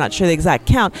 couples here. I'm not sure the exact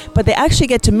count, but they actually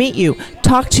get to meet you,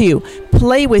 talk to you,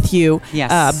 play with you,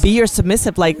 yes. Be your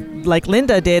submissive like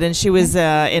Linda did, and she was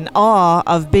in awe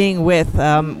of being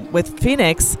with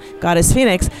Phoenix, Goddess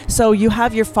Phoenix. So you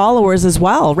have your followers as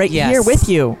well yes. here with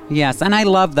you. Yes, and I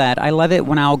love that. I love it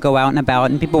when I'll go out and about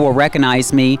and people will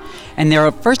recognize me, and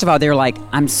first of all, they're like,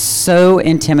 "I'm so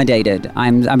intimidated.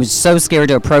 I'm so scared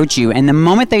to approach you." And the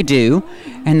moment they do,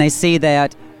 and they see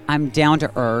that I'm down to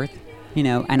earth,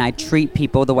 and I treat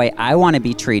people the way I want to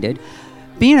be treated.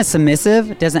 Being a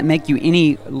submissive doesn't make you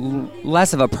any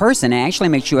less of a person. It actually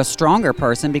makes you a stronger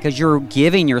person because you're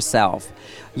giving yourself.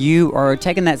 You are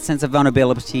taking that sense of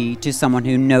vulnerability to someone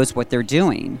who knows what they're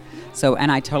doing. So, and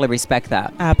I totally respect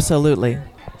that. Absolutely.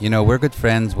 We're good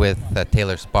friends with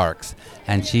Taylor Sparks,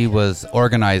 and she was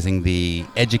organizing the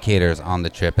educators on the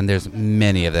trip, and there's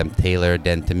many of them, Taylor,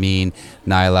 Dentamine,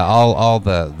 Nyla, all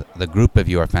the group of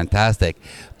you are fantastic.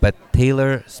 But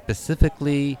Taylor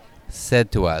specifically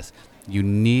said to us, "You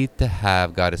need to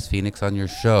have Goddess Phoenix on your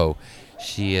show.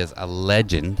 She is a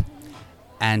legend,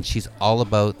 and she's all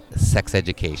about sex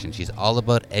education. She's all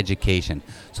about education."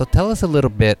 So tell us a little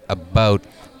bit about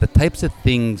the types of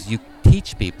things you can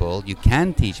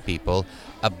teach people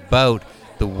about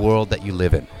the world that you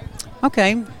live in.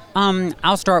 Okay,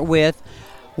 I'll start with,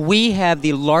 we have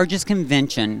the largest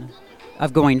convention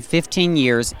of going 15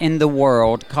 years in the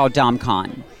world called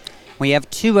DomCon. We have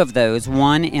 2 of those,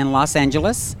 one in Los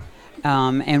Angeles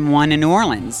and one in New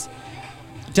Orleans.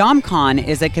 DomCon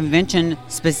is a convention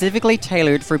specifically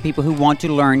tailored for people who want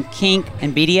to learn kink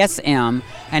and BDSM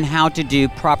and how to do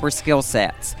proper skill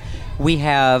sets. We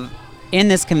have in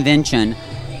this convention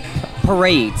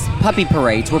parades, puppy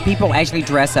parades, where people actually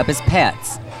dress up as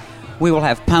pets. We will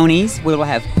have ponies, we will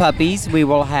have puppies, we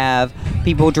will have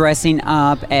people dressing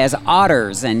up as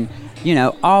otters and,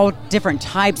 all different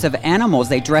types of animals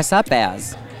they dress up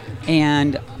as.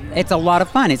 And it's a lot of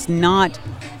fun. It's not,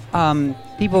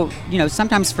 people,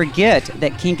 sometimes forget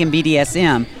that kink and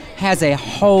BDSM has a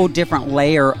whole different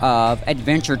layer of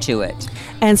adventure to it.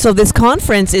 And so this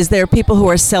conference, is there people who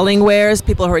are selling wares,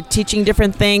 people who are teaching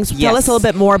different things? Yes. Tell us a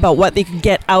little bit more about what they can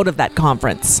get out of that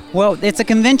conference. Well, it's a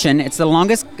convention. It's the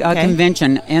longest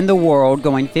convention in the world,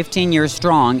 going 15 years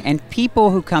strong. And people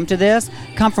who come to this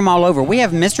come from all over. We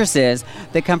have mistresses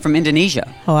that come from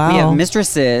Indonesia. Oh, wow. We have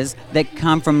mistresses that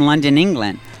come from London,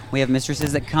 England. We have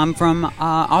mistresses that come from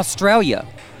Australia,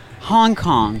 Hong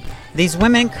Kong. These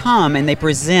women come and they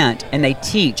present and they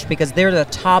teach because they're the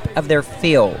top of their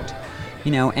field.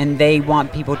 And they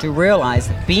want people to realize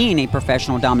that being a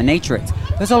professional dominatrix,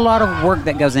 there's a lot of work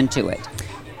that goes into it.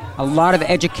 A lot of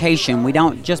education. We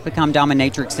don't just become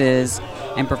dominatrixes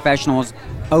and professionals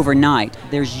overnight.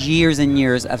 There's years and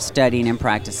years of studying and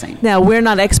practicing. Now, we're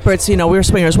not experts, we're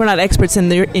swingers. We're not experts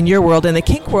in your world, in the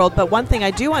kink world, but one thing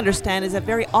I do understand is that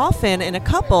very often in a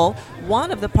couple,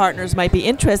 one of the partners might be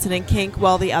interested in kink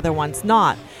while the other one's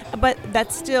not. But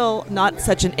that's still not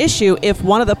such an issue if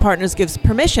one of the partners gives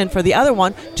permission for the other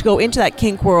one to go into that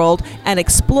kink world and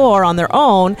explore on their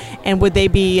own. And would they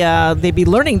be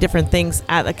learning different things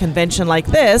at a convention like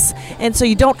this? And so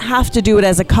you don't have to do it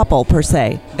as a couple per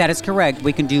se. That is correct.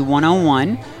 We can do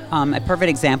one-on-one. A perfect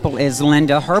example is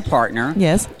Linda, her partner.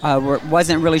 Yes.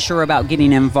 Wasn't really sure about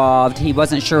getting involved. He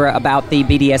wasn't sure about the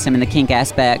BDSM and the kink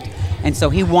aspect. And so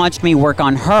he watched me work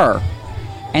on her.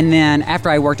 And then after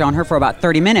I worked on her for about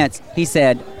 30 minutes, he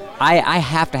said, I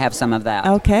have to have some of that.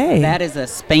 Okay. That is a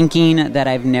spanking that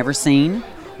I've never seen.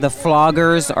 The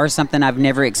floggers are something I've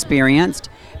never experienced.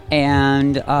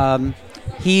 And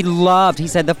he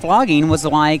said the flogging was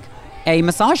like a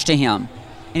massage to him.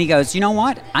 And he goes, you know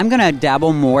what? I'm going to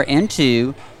dabble more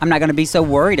into, I'm not going to be so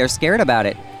worried or scared about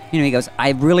it. You know, he goes,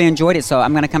 I really enjoyed it, so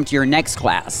I'm going to come to your next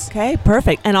class. Okay,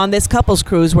 perfect. And on this couples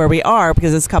cruise where we are,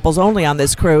 because it's couples only on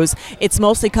this cruise, it's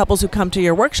mostly couples who come to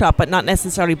your workshop, but not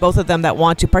necessarily both of them that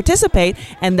want to participate,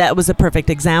 and that was a perfect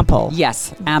example.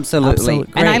 Yes, absolutely.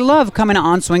 And I love coming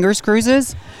on swingers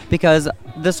cruises because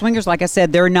the swingers, like I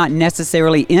said, they're not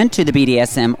necessarily into the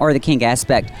BDSM or the kink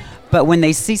aspect, but when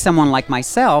they see someone like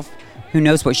myself who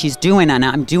knows what she's doing, and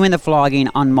I'm doing the flogging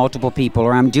on multiple people,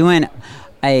 or I'm doing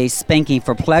a spanking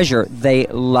for pleasure, they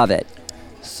love it.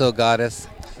 So, Goddess,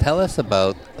 tell us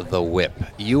about the whip.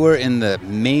 You were in the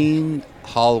main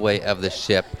hallway of the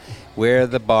ship where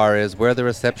the bar is, where the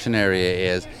reception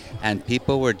area is, and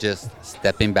people were just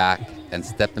stepping back and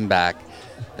stepping back.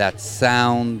 That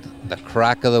sound, the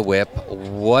crack of the whip,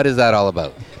 what is that all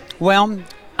about? Well,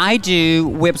 I do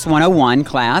Whips 101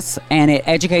 class, and it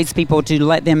educates people to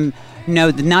let them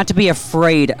know not to be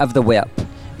afraid of the whip,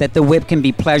 that the whip can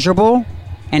be pleasurable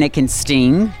and it can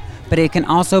sting, but it can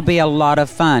also be a lot of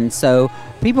fun. So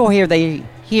people here, they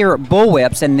hear bull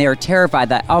whips and they're terrified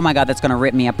that, oh my God, that's going to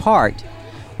rip me apart.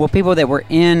 Well, people that were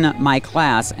in my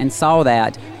class and saw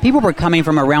that, people were coming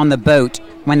from around the boat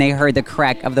when they heard the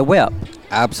crack of the whip.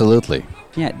 Absolutely.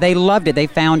 Yeah, they loved it. They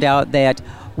found out that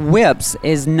whips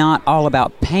is not all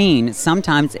about pain.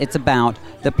 Sometimes it's about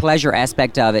the pleasure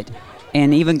aspect of it.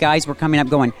 And even guys were coming up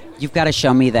going, you've got to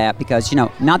show me that because, you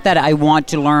know, not that I want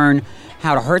to learn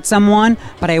how to hurt someone,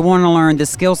 but I want to learn the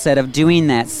skill set of doing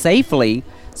that safely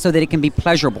so that it can be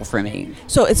pleasurable for me.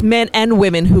 So it's men and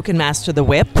women who can master the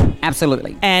whip?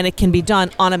 Absolutely. And it can be done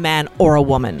on a man or a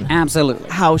woman? Absolutely.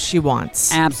 How she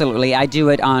wants? Absolutely. I do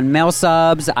it on male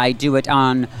subs. I do it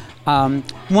on,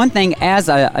 one thing as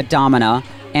a domina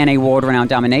and a world-renowned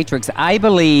dominatrix, I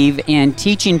believe in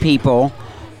teaching people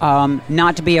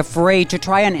not to be afraid to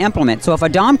try and implement. So if a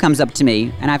dom comes up to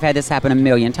me, and I've had this happen a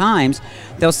million times,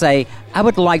 they'll say, I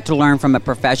would like to learn from a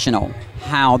professional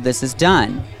how this is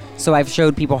done. So I've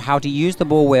showed people how to use the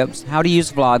bull whips, how to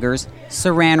use floggers,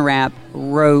 saran wrap,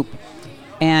 rope,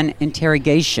 and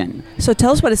interrogation. So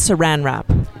tell us what is saran wrap.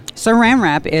 Saran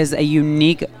wrap is a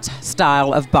unique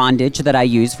style of bondage that I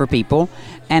use for people,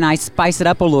 and I spice it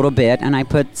up a little bit, and I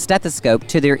put stethoscope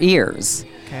to their ears.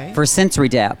 Okay. For sensory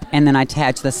depth, and then I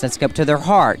attach the stethoscope to their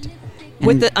heart.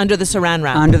 Under the saran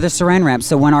wrap? Under the saran wrap.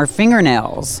 So when our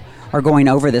fingernails are going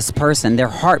over this person, their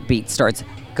heartbeat starts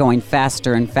going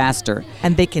faster and faster.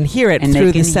 And they can hear it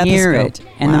through the stethoscope. Hear it.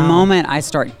 And the moment I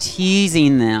start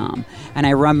teasing them, and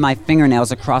I run my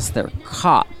fingernails across their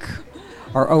cock,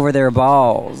 or over their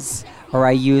balls, or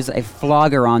I use a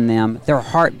flogger on them, their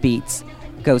heartbeats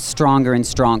go stronger and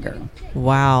stronger.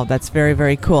 Wow, that's very,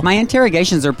 very cool. My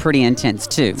interrogations are pretty intense,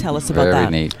 too. Tell us about that.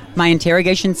 Very neat. My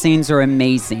interrogation scenes are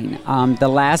amazing. The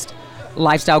last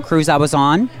lifestyle cruise I was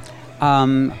on,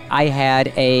 I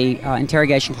had a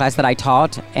interrogation class that I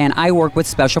taught, and I work with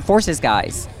special forces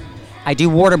guys. I do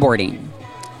waterboarding.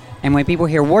 And when people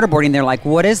hear waterboarding, they're like,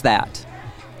 what is that?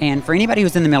 And for anybody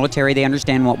who's in the military, they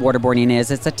understand what waterboarding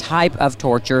is. It's a type of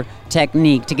torture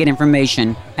technique to get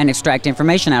information and extract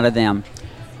information out of them.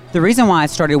 The reason why I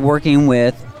started working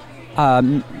with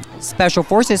special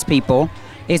forces people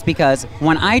is because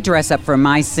when I dress up for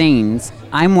my scenes,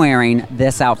 I'm wearing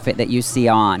this outfit that you see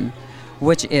on,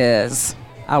 which is,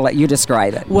 I'll let you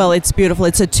describe it. Well, it's beautiful.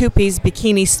 It's a two-piece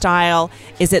bikini style.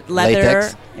 Is it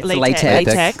leather? Latex.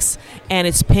 Latex. And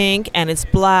it's pink and it's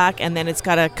black, and then it's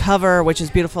got a cover, which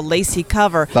is beautiful, lacy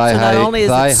cover. Thigh so not only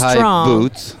is it strong,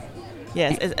 boots.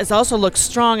 Yes, it also looks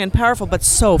strong and powerful, but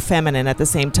so feminine at the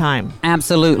same time.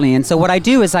 Absolutely. And so what I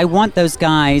do is I want those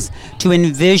guys to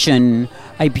envision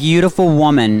a beautiful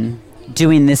woman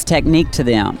doing this technique to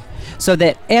them, so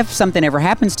that if something ever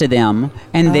happens to them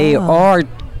and they are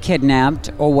kidnapped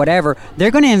or whatever,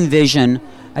 they're going to envision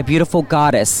a beautiful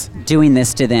goddess doing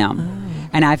this to them.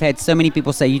 And I've had so many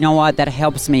people say, you know what, that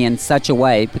helps me in such a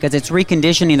way, because it's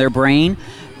reconditioning their brain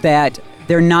that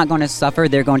they're not going to suffer.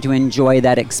 They're going to enjoy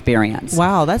that experience.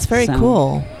 Wow, that's very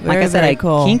cool. Like I said,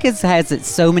 kink has its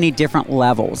so many different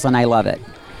levels, and I love it.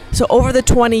 So over the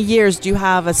 20 years, do you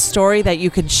have a story that you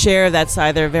could share that's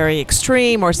either very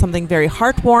extreme or something very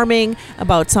heartwarming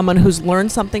about someone who's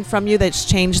learned something from you that's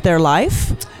changed their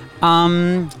life?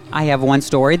 I have one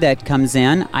story that comes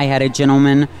in. I had a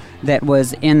gentleman that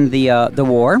was in the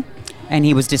war, and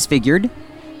he was disfigured.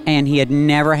 And he had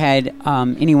never had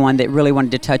anyone that really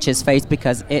wanted to touch his face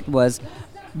because it was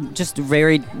just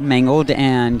very mangled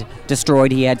and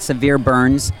destroyed. He had severe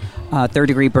burns,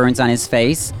 third-degree burns on his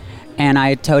face. And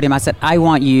I told him, I said, I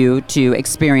want you to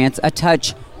experience a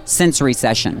touch sensory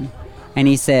session. And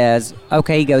he says,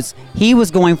 okay. He goes, he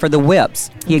was going for the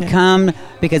whips. He had come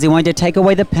because he wanted to take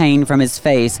away the pain from his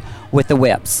face with the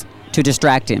whips to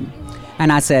distract him.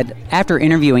 And I said, after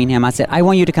interviewing him, I said, I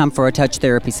want you to come for a touch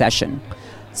therapy session.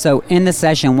 So in the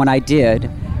session, what I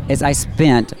did is I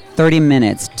spent 30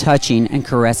 minutes touching and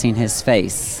caressing his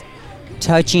face,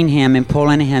 touching him and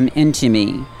pulling him into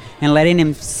me, and letting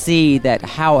him see that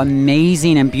how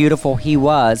amazing and beautiful he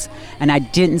was. And I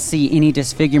didn't see any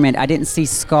disfigurement. I didn't see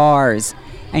scars.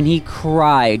 And he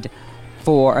cried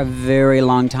for a very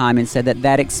long time and said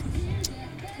that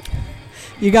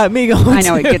you got me going. I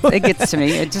know, it gets to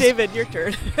me. David, your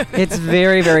turn. It's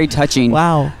very, very touching.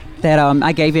 Wow. That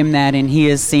I gave him that, and he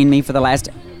has seen me for the last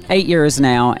 8 years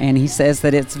now, and he says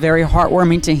that it's very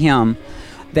heartwarming to him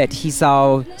that he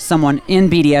saw someone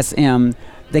in BDSM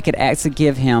that could actually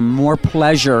give him more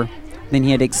pleasure than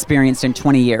he had experienced in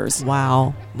 20 years.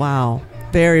 Wow.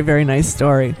 Very, very nice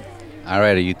story. All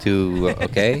right, are you two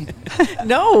okay?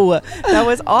 No, that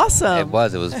was awesome. It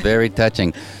was very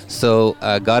touching. So,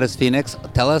 Goddess Phoenix,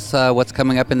 tell us what's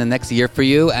coming up in the next year for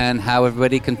you and how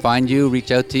everybody can find you,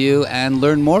 reach out to you, and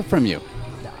learn more from you.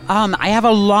 I have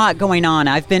a lot going on.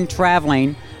 I've been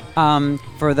traveling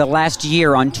for the last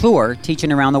year on tour,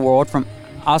 teaching around the world from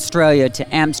Australia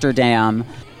to Amsterdam.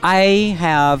 I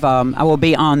will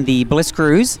be on the Bliss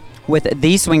Cruise with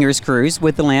the Swingers Cruise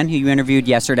with the Lynn, who you interviewed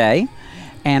yesterday,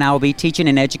 and I will be teaching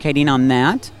and educating on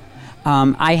that.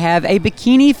 I have a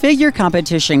bikini figure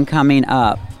competition coming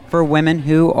up for women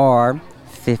who are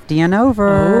 50 and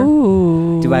over.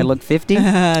 Ooh. Do I look 50?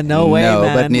 No way, No,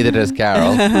 man. but neither does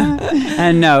Carol.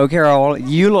 And no, Carol,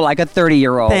 you look like a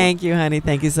 30-year-old. Thank you, honey.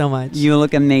 Thank you so much. You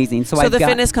look amazing. So the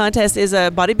fitness contest is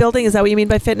a bodybuilding? Is that what you mean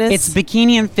by fitness? It's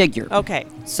bikini and figure. Okay.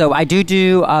 So I do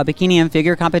bikini and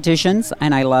figure competitions,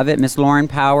 and I love it. Miss Lauren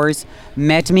Powers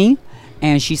met me,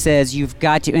 and she says, you've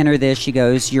got to enter this. She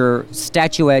goes, your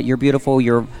statuette, you're beautiful,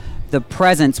 the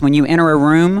presence when you enter a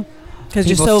room. Because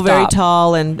you're so very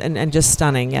tall and just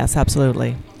stunning. Yes,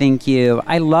 absolutely. Thank you.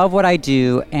 I love what I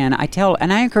do, and I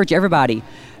encourage everybody,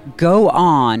 go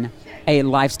on a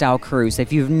lifestyle cruise.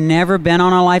 If you've never been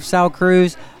on a lifestyle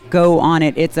cruise, go on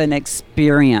it. It's an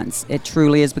experience. It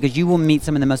truly is, because you will meet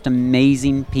some of the most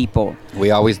amazing people.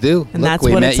 We always do. And that's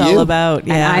what it's all about.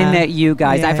 Yeah. And I met you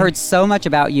guys. Yeah. I've heard so much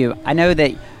about you. I know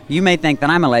that you may think that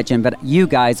I'm a legend, but you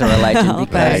guys are a legend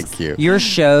because Thank you. Your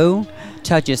show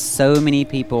touches so many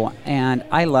people, and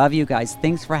I love you guys.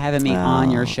 Thanks for having me on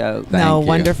your show. Thank you.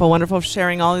 Wonderful for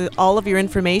sharing all of your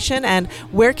information. And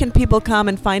where can people come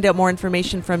and find out more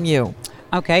information from you?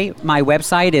 Okay, my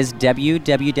website is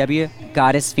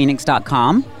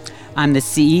www.goddessphoenix.com. I'm the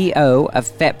CEO of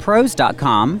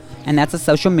fetpros.com, and that's a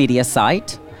social media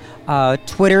site.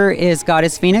 Twitter is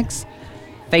Goddess Phoenix.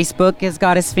 Facebook is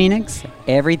Goddess Phoenix.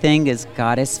 Everything is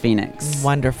Goddess Phoenix.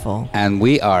 Wonderful. And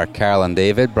we are Carol and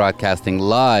David, broadcasting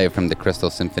live from the Crystal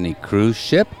Symphony cruise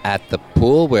ship at the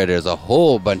pool, where there's a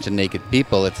whole bunch of naked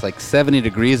people. It's like 70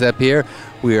 degrees up here.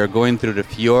 We are going through the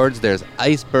fjords. There's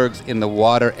icebergs in the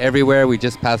water everywhere. We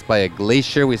just passed by a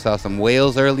glacier. We saw some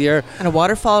whales earlier. And a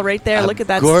waterfall right there. Look at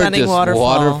that gorgeous stunning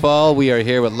waterfall. We are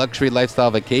here with Luxury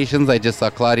Lifestyle Vacations. I just saw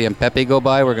Claudia and Pepe go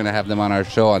by. We're going to have them on our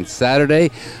show on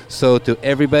Saturday. So to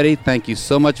everybody, thank you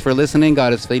so much for listening.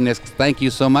 Goddess Phoenix, thank you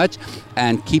so much.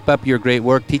 And keep up your great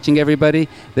work teaching everybody.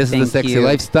 This is The Sexy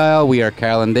Lifestyle. We are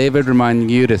Carol and David, reminding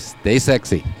you to stay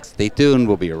sexy. Stay tuned.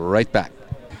 We'll be right back.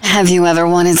 Have you ever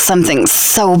wanted something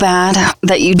so bad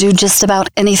that you do just about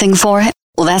anything for it?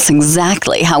 Well, that's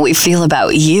exactly how we feel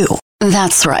about you.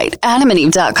 That's right.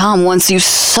 AdamandEve.com wants you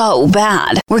so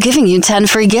bad. We're giving you 10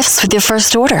 free gifts with your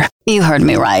first order. You heard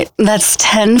me right. That's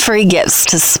 10 free gifts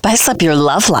to spice up your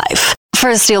love life.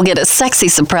 First, you'll get a sexy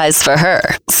surprise for her.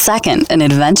 Second, an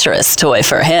adventurous toy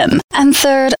for him. And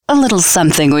third, a little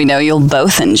something we know you'll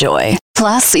both enjoy.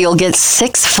 Plus, you'll get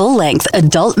 6 full-length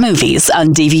adult movies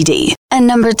on DVD. And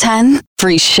number 10,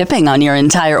 free shipping on your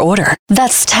entire order.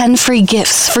 That's 10 free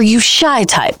gifts for you shy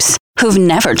types who've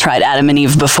never tried Adam and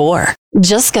Eve before.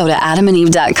 Just go to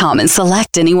AdamandEve.com and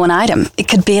select any one item. It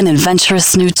could be an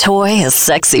adventurous new toy, a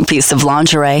sexy piece of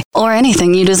lingerie, or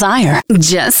anything you desire.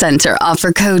 Just enter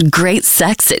offer code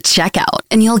GREATSEX at checkout,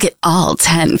 and you'll get all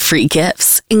 10 free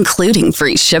gifts, including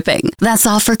free shipping. That's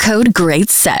offer code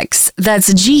GREATSEX.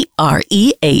 That's GREATSEX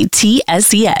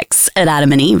at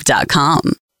AdamandEve.com.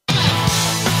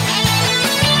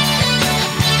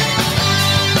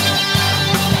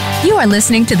 You are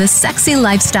listening to The Sexy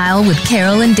Lifestyle with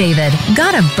Carol and David.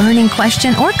 Got a burning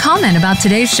question or comment about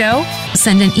today's show?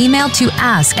 Send an email to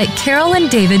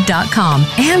ask@carolanddavid.com,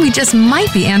 and we just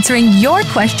might be answering your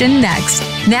question next.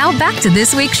 Now back to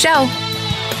this week's show.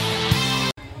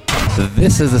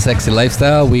 This is The Sexy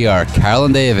Lifestyle. We are Carol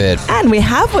and David. And we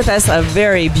have with us a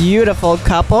very beautiful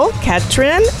couple,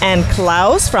 Katrina and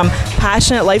Klaus from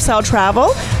Passionate Lifestyle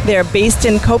Travel. They're based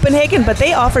in Copenhagen, but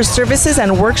they offer services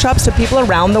and workshops to people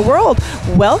around the world.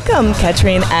 Welcome,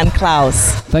 Katrina and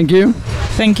Klaus. Thank you.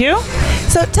 Thank you.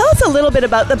 So tell us a little bit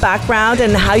about the background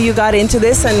and how you got into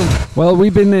this. Well,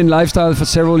 we've been in lifestyle for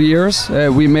several years.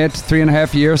 We met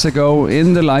 3.5 years ago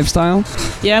in the lifestyle.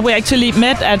 Yeah, we actually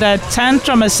met at a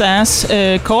tantra massage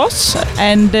course,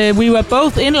 and we were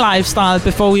both in lifestyle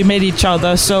before we met each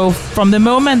other. So from the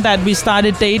moment that we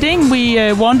started dating, we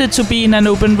wanted to be in an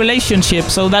open relationship.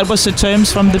 So that was the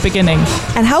terms from the beginning.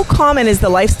 And how common is the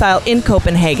lifestyle in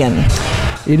Copenhagen?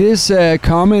 It is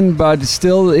common, but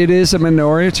still it is a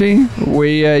minority.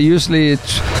 We usually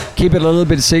keep it a little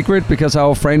bit secret because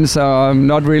our friends are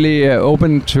not really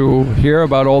open to hear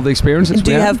about all the experiences.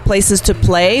 Do you have places to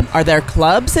play? Are there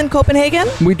clubs in Copenhagen?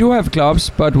 We do have clubs,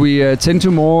 but we tend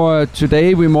to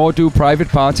today we more do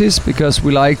private parties because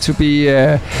we like to be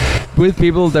with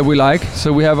people that we like.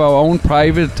 So we have our own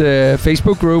private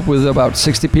Facebook group with about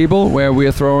 60 people where we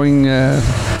are throwing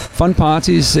fun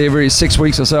parties every 6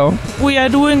 weeks or so. We are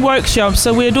doing workshops,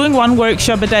 so we are doing one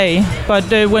workshop a day. But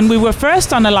when we were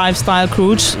first on a lifestyle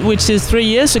cruise, which is 3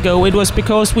 years ago, it was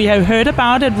because we have heard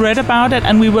about it, read about it,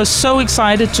 and we were so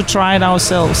excited to try it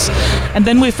ourselves. And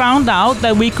then we found out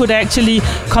that we could actually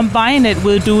combine it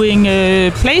with doing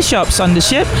play shops on the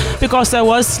ship, because there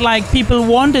was like people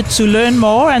wanted to learn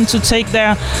more and to take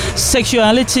their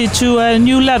sexuality to a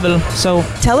new level. So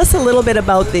tell us a little bit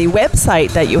about the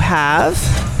website that you have,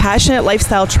 Passionate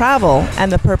Lifestyle Travel,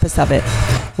 and the purpose of it.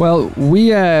 Well,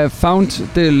 we found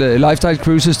the lifestyle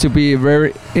cruises to be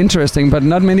very interesting, but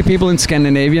not many people in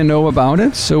Scandinavia know about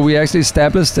it. So we actually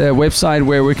established a website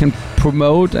where we can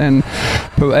promote and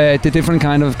the different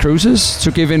kind of cruises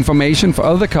to give information for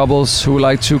other couples who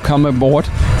like to come aboard.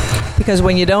 Because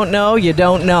when you don't know, you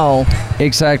don't know.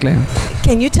 Exactly.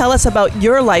 Can you tell us about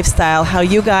your lifestyle, how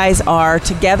you guys are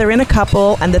together in a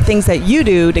couple, and the things that you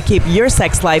do to keep your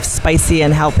sex life spicy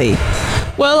and healthy?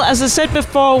 Well, as I said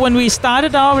before, when we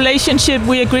started our relationship,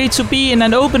 we agreed to be in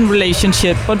an open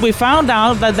relationship. But we found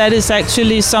out that is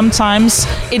actually sometimes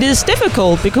it is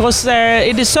difficult because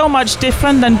it is so much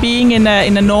different than being in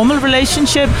a normal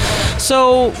relationship.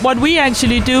 So what we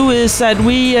actually do is that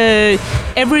we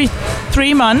every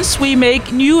 3 months we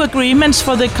make new agreements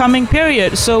for the coming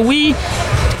period. So we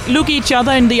look each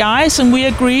other in the eyes and we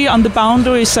agree on the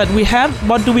boundaries that we have.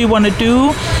 What do we want to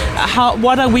do?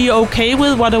 What are we okay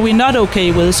with? What are we not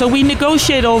okay with? So we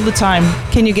negotiate all the time.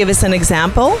 Can you give us an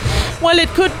example? Well, it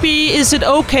could be, is it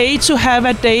okay to have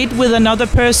a date with another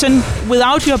person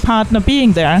without your partner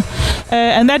being there?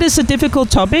 And that is a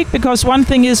difficult topic because one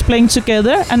thing is playing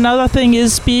together, another thing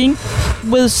is being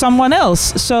with someone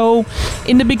else. So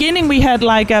in the beginning we had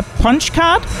like a punch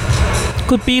card.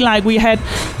 Could be like we had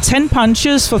 10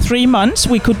 punches for 3 months.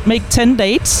 We could make 10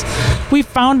 dates. We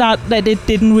found out that it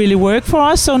didn't really work for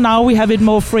us, so now we have it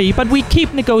more free. But we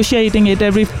keep negotiating it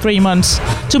every 3 months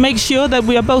to make sure that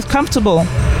we are both comfortable.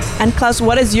 And Klaus,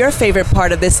 what is your favorite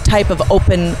part of this type of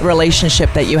open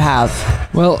relationship that you have?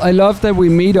 Well, I love that we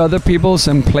meet other people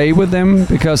and play with them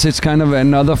because it's kind of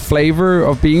another flavor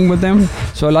of being with them.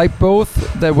 So I like both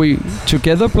that we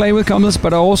together play with couples,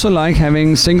 but I also like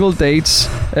having single dates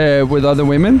with other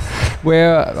women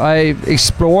where I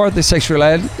explore the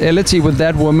sexuality with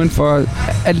that woman for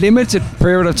a limited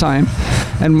period of time.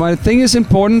 And my thing is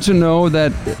important to know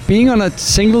that being on a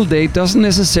single date doesn't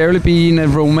necessarily be in a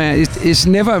romance. It's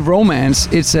never a romance.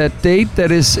 It's a date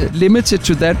that is limited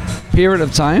to that period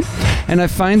of time. And I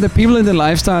find that people in the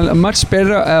lifestyle are much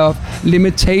better at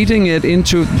limiting it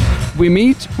into we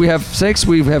meet, we have sex,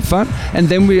 we have fun, and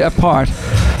then we apart.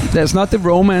 There's not the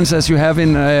romance as you have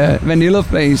in a vanilla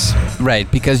place. Right,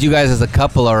 because you guys as a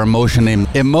couple are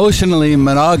emotionally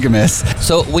monogamous.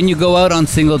 So when you go out on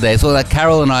single dates, well, like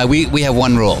Carol and I, we have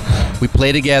one rule. We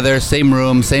play together, same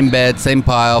room, same bed, same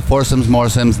pile, foursomes,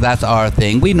 moresomes, that's our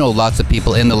thing. We know lots of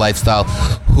people in the lifestyle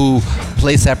who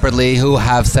play separately, who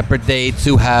have separate dates,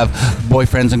 who have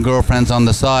boyfriends and girlfriends on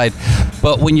the side.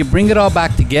 But when you bring it all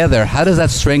back together, how does that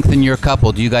strengthen your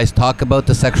couple? Do you guys talk about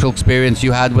the sexual experience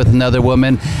you had with another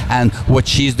woman and what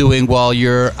she's doing while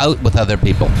you're out with other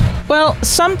people? Well,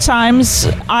 sometimes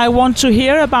I want to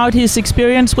hear about his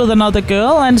experience with another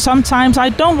girl, and sometimes I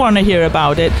don't want to hear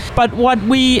about it. But what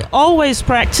we always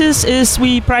practice is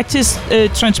we practice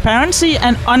transparency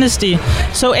and honesty.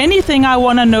 So anything I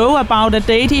want to know about a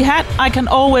date he had, I can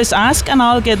always ask and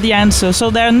I'll get the answer. So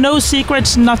there are no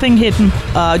secrets, nothing hidden.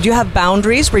 Do you have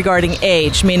boundaries regarding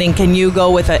age? Meaning, can you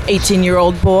go with an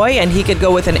 18-year-old boy and he could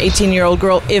go with an 18-year-old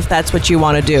girl if that's what you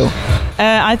want to do?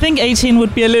 I think 18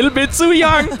 would be a little bit too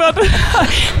young, but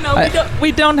no,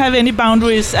 we don't have any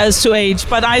boundaries as to age.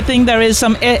 But I think there is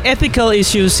some ethical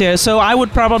issues here, so I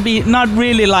would probably not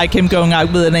really like him going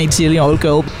out with an 18-year-old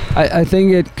girl. I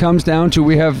think it comes down to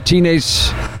we have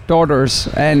teenage daughters,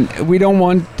 and we don't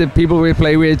want the people we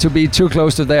play with to be too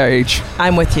close to their age.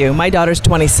 I'm with you. My daughter's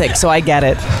 26, so I get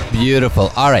it.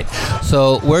 Beautiful. All right.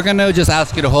 So we're going to just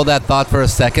ask you to hold that thought for a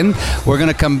second. We're going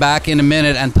to come back in a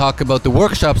minute and talk about the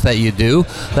workshops that you do.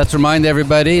 Let's remind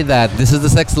everybody that this is The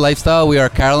Sexy Lifestyle. We are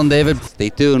Carol and David. Stay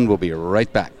tuned. We'll be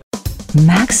right back.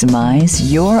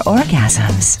 Maximize your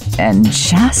orgasms and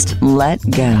just let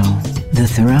go. The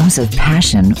Throes of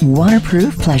Passion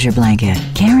waterproof pleasure blanket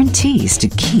guarantees to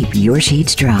keep your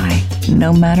sheets dry,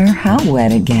 no matter how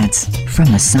wet it gets.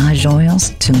 From massage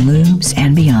oils to lubes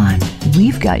and beyond,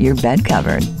 we've got your bed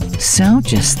covered. So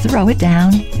just throw it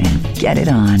down and get it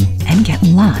on, and get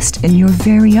lost in your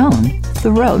very own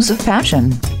Throes of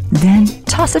Passion. Then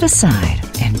toss it aside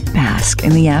and bask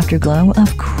in the afterglow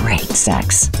of great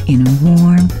sex in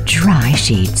warm, dry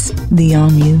sheets. The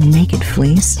all-new Naked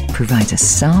Fleece provides a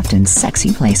soft and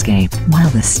sexy playscape, while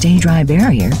the Stay Dry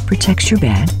barrier protects your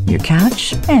bed, your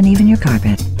couch, and even your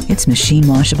carpet. It's machine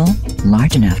washable,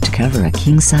 large enough to cover a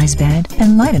king-size bed,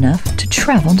 and light enough to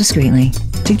travel discreetly.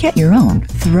 To get your own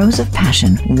Throes of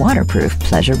Passion waterproof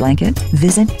pleasure blanket,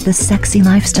 visit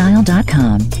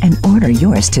thesexylifestyle.com and order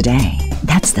yours today.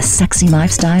 That's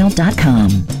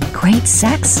thesexylifestyle.com. Great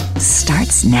sex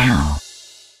starts now.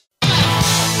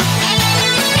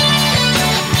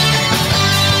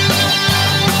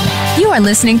 You are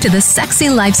listening to The Sexy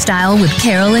Lifestyle with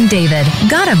Carol and David.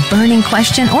 Got a burning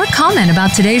question or comment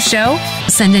about today's show?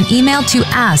 Send an email to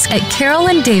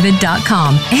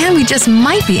ask@carolanddavid.com, and we just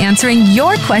might be answering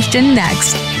your question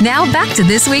next. Now back to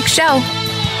this week's show.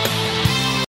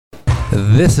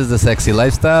 This is The Sexy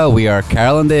Lifestyle. We are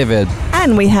Carol and David.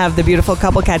 And we have the beautiful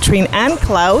couple, Katrina and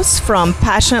Klaus from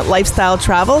Passionate Lifestyle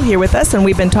Travel here with us. And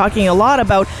we've been talking a lot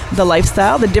about the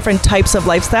lifestyle, the different types of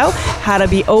lifestyle, how to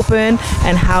be open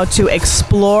and how to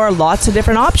explore lots of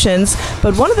different options.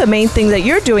 But one of the main things that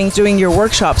you're doing is doing your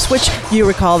workshops, which you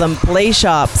would call them play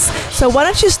shops. So why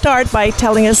don't you start by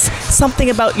telling us something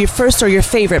about your first or your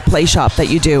favorite play shop that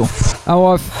you do?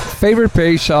 Our favorite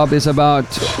play shop is about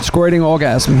squirting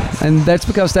orgasm, and that's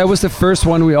because that was the first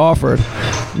one we offered.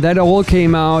 That all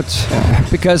came out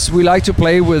because we like to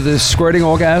play with the squirting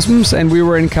orgasms, and we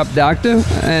were in Cap d'Agde,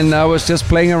 and I was just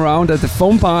playing around at the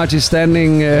foam party,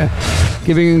 standing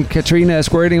giving Katrina a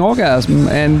squirting orgasm,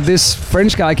 and this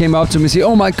French guy came up to me and said,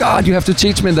 "Oh my God, you have to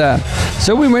teach me that."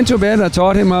 So we went to bed, I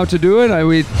taught him how to do it,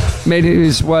 we made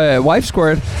his wife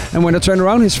squirt, and when I turned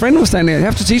around, his friend was standing there. "You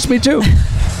have to teach me too."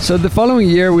 So the following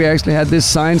year, we actually had this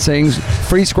sign saying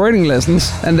free squirting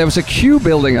lessons, and there was a queue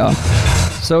building up.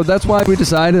 So that's why we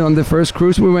decided on the first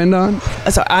cruise we went on.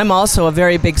 So I'm also a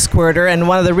very big squirter, and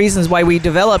one of the reasons why we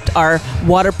developed our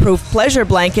waterproof pleasure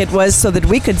blanket was so that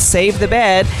we could save the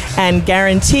bed and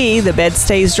guarantee the bed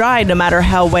stays dry no matter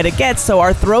how wet it gets. So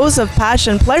our Throes of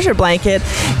Passion pleasure blanket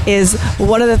is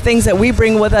one of the things that we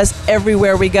bring with us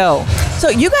everywhere we go. So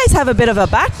you guys have a bit of a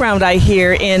background, I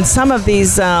hear, in some of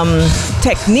these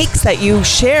techniques that you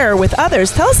share with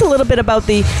others. Tell us a little bit about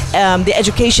the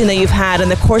education that you've had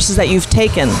and the courses that you've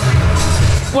taken.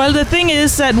 Well, the thing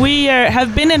is that we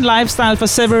have been in lifestyle for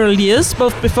several years,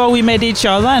 both before we met each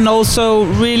other and also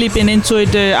really been into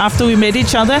it after we met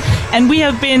each other. And we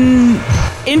have been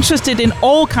interested in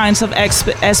all kinds of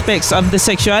aspects of the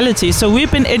sexuality. So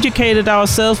we've been educated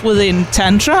ourselves within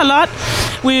Tantra a lot.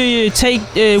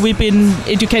 We've been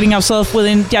educating ourselves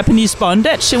within Japanese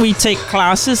bondage. We take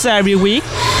classes every week.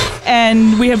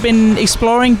 And we have been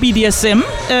exploring BDSM,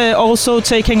 also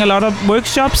taking a lot of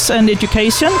workshops and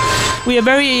education. We are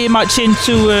very much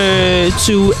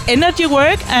into energy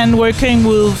work and working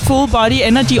with full body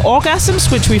energy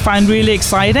orgasms, which we find really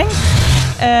exciting.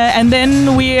 And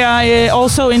then we are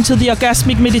also into the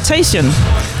orgasmic meditation.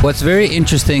 What's very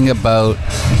interesting about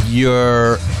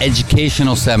your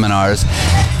educational seminars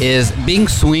is being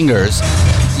swingers.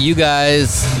 You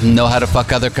guys know how to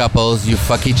fuck other couples, you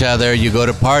fuck each other, you go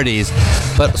to parties,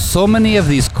 but so many of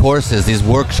these courses, these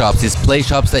workshops, these play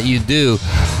shops that you do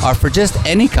are for just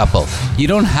any couple. You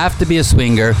don't have to be a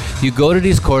swinger. You go to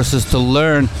these courses to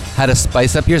learn how to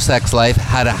spice up your sex life,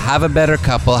 how to have a better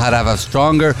couple, how to have a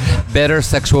stronger, better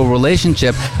sexual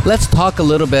relationship. Let's talk a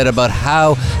little bit about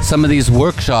how some of these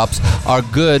workshops are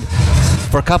good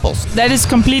for couples. That is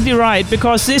completely right,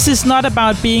 because this is not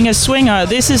about being a swinger.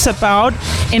 This is about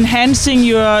enhancing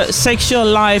your sexual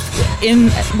life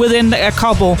within a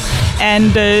couple.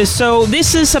 And so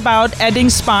this is about adding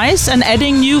spice and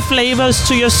adding new flavors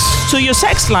to your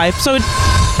sex life. So it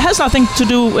has nothing to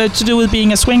do with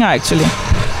being a swinger, actually.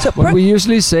 So what we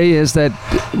usually say is that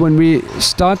when we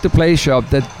start the play shop,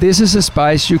 that this is a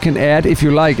spice you can add if you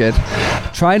like it.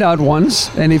 Try it out once,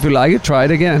 and if you like it, try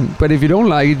it again. But if you don't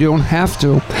like it, you don't have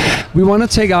to. We want to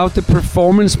take out the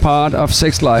performance part of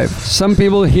sex life. Some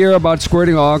people hear about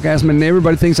squirting orgasm and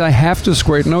everybody thinks I have to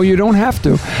squirt. No, you don't have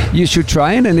to. You should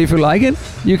try it, and if you like it,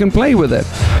 you can play with it.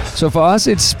 So for us,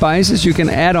 it's spices you can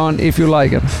add on if you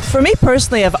like it. For me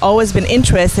personally, I've always been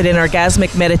interested in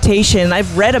orgasmic meditation.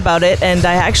 I've read about it, and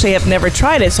I actually have never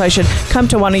tried it, so I should come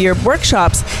to one of your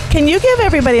workshops. Can you give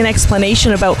everybody an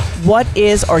explanation about what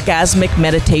is orgasmic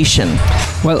meditation?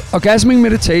 Well, orgasmic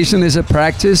meditation is a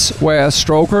practice where a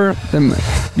stroker,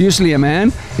 usually a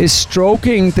man, is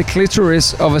stroking the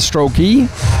clitoris of a strokee,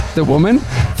 the woman,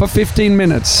 for 15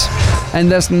 minutes. And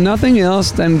there's nothing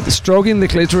else than stroking the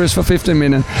clitoris for 15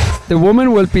 minutes. The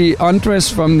woman will be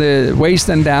undressed from the waist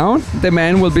and down. The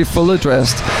man will be fully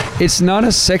dressed. It's not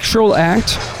a sexual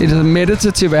act. It is a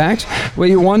meditative act where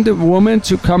you want the woman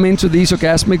to come into these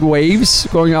orgasmic waves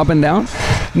going up and down.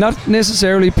 Not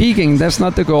necessarily peaking. That's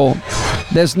not the goal.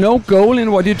 There's no goal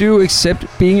in what you do except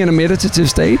being in a meditative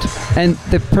state. And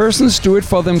the persons do it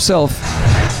for themselves.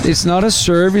 It's not a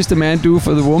service the man do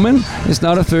for the woman. It's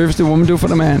not a service the woman do for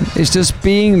the man. It's just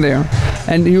being there.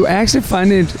 And you actually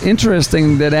find it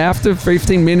interesting that after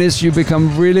 15 minutes you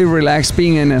become really relaxed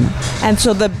being in it. And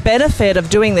so the benefit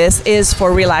of doing this is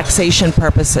for relaxation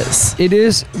purposes. It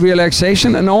is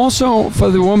relaxation, and also for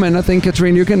the woman. I think,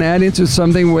 Katrina, you can add into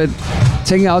something with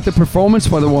taking out the performance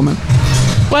for the woman.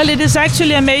 Well, it is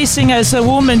actually amazing as a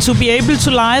woman to be able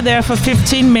to lie there for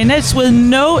 15 minutes with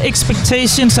no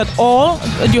expectations at all.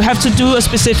 You have to do a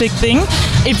specific thing.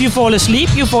 If you fall asleep,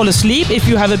 you fall asleep. If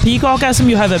you have a peak orgasm,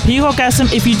 you have a peak orgasm.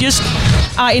 If you just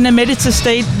are in a meditative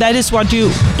state, that is what you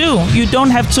do. You don't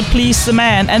have to please the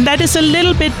man. And that is a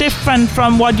little bit different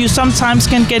from what you sometimes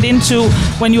can get into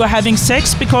when you are having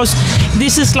sex, because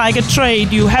this is like a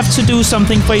trade. You have to do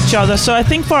something for each other. So I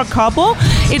think for a couple,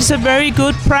 it's a very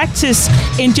good practice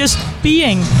in just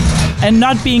being and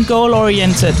not being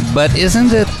goal-oriented. But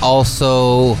isn't it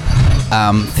also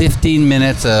 15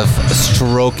 minutes of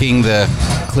stroking the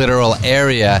clitoral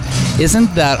area?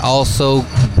 Isn't that also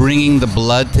bringing the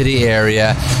blood to the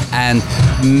area and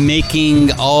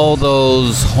making all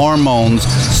those hormones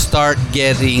start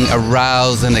getting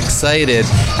aroused and excited?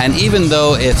 And even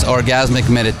though it's orgasmic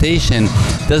meditation,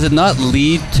 does it not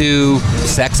lead to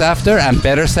sex after, and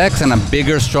better sex and a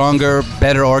bigger, stronger,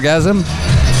 better orgasm?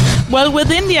 Well,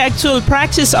 within the actual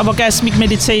practice of orgasmic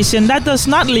meditation, that does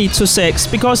not lead to sex,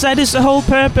 because that is the whole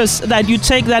purpose, that you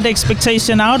take that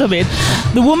expectation out of it.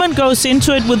 The woman goes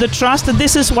into it with the trust that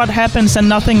this is what happens and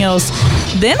nothing else.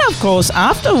 Then, of course,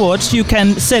 afterwards, you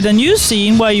can set a new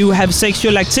scene where you have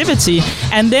sexual activity,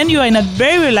 and then you're in a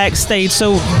very relaxed state.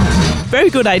 So, very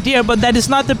good idea, but that is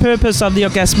not the purpose of the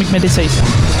orgasmic meditation.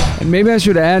 And maybe I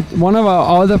should add, one of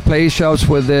our other play shops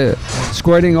with the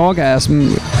squirting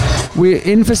orgasm, we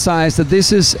emphasize that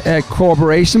this is a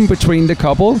cooperation between the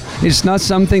couple. It's not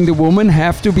something the woman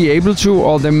have to be able to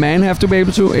or the man have to be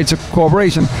able to. It's a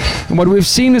cooperation. And what we've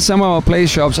seen in some of our play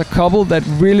shops, a couple that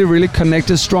really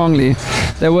connected strongly.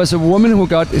 There was a woman who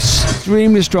got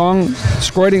extremely strong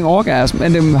squirting orgasm,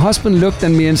 and the husband looked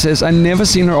at me and says, I never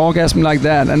seen her orgasm like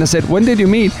that. And I said, when did you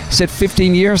meet? He said,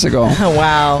 15 years ago. Oh,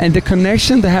 wow. And the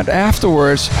connection they had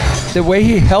afterwards, the way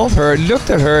he held her, looked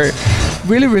at her,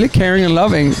 really caring and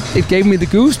loving. it gave me the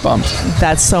goosebumps.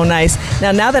 That's so nice.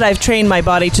 Now that I've trained my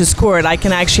body to squirt, I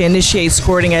can actually initiate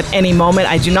squirting at any moment.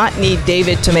 I do not need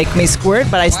David to make me squirt,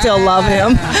 but I still love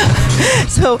him.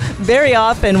 So very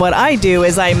often what I do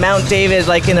is I mount David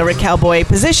like in a cowboy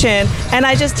position, and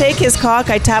I just take his cock,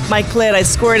 I tap my clit, I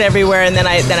squirt everywhere, and then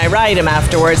I ride him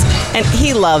afterwards, and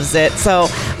he loves it. So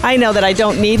I know that I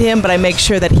don't need him, but I make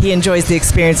sure that he enjoys the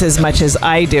experience as much as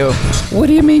I do. What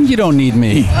do you mean you don't need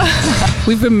me?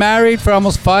 We've been married for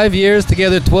almost 5 years,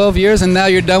 together 12 years, and now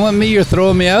you're done with me? You're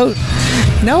throwing me out?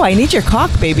 No, I need your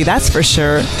cock, baby, that's for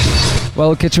sure.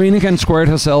 Well, Katrina can squirt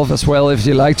herself as well if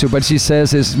she like to, but she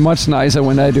says it's much nicer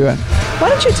when I do it. Why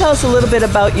don't you tell us a little bit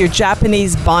about your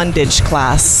Japanese bondage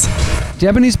class?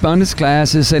 Japanese bondage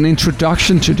class is an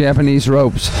introduction to Japanese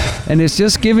ropes, and it's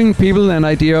just giving people an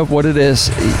idea of what it is.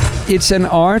 It's an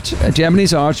art, a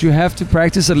Japanese art. You have to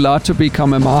practice a lot to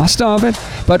become a master of it,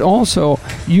 but also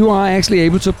you are actually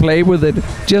able to play with it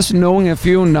just knowing a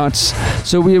few knots.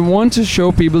 So we want to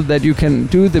show people that you can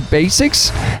do the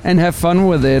basics and have fun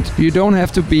with it. You don't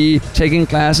have to be taking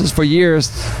classes for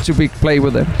years to play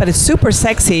with it. But it's super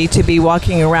sexy to be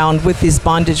walking around with this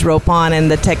bondage rope on and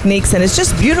the techniques, and it's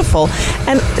just beautiful.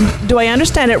 And do I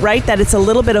understand it right that it's a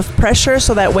little bit of pressure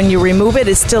so that when you remove it,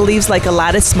 it still leaves like a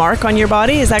lattice mark on your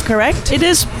body? Is that correct? It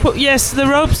is, yes. The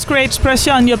rope creates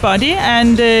pressure on your body,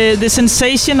 and the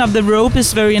sensation of the rope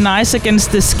is very nice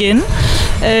against the skin.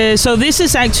 So this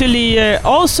is actually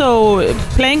also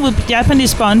playing with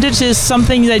Japanese bondage is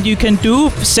something that you can do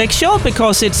sexual,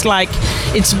 because it's like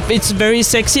it's very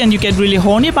sexy and you get really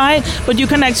horny by it. But you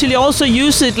can actually also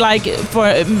use it like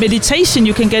for meditation.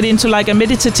 You can get into like a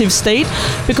meditative state,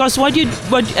 because what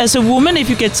as a woman, if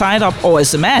you get tied up, or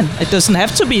as a man, it doesn't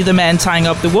have to be the man tying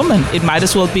up the woman. It might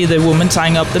as well be the woman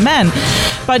tying up the man.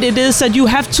 But it is that you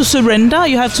have to surrender.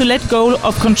 You have to let go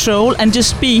of control and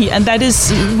just be, and that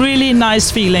is really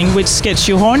nice feeling, which gets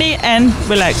you horny and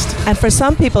relaxed. And for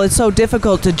some people, it's so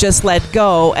difficult to just let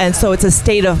go, and so it's a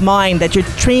state of mind that you're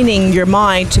training your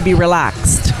mind to be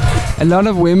relaxed. A lot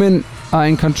of women are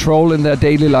in control in their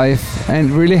daily life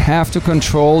and really have to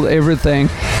control everything.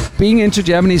 Being into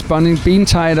Japanese bonding, being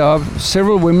tied up,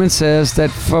 several women says that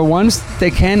for once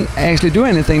they can't actually do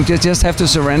anything, they just have to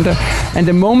surrender. And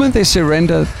the moment they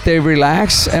surrender, they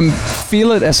relax and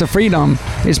feel it as a freedom.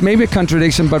 It's maybe a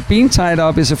contradiction, but being tied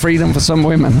up is a freedom for some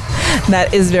women.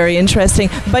 That is very interesting.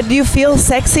 But do you feel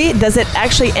sexy? Does it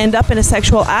actually end up in a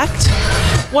sexual act?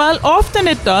 Well, often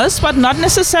it does, but not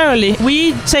necessarily.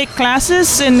 We take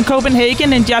classes in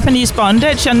Copenhagen in Japanese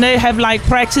bondage, and they have like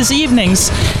practice evenings.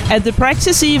 At the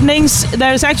practice evenings,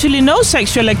 there is actually no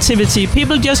sexual activity.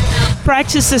 People just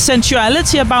practice the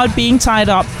sensuality about being tied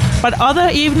up. But other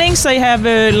evenings, they have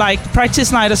like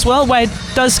practice night as well, where it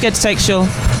does get sexual.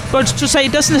 But to say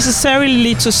it doesn't necessarily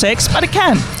lead to sex, but it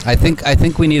can. I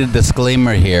think we need a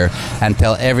disclaimer here and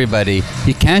tell everybody,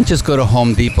 you can't just go to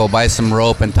Home Depot, buy some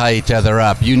rope and tie each other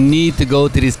up. You need to go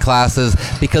to these classes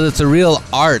because it's a real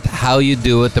art how you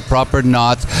do it, the proper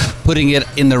knots, putting it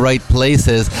in the right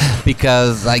places,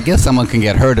 because I guess someone can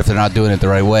get hurt if they're not doing it the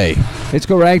right way. It's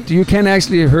correct. You can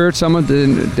actually hurt some of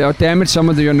damage some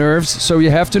of your nerves, so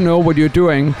you have to know what you're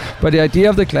doing. But the idea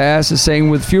of the class is saying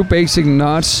with few basic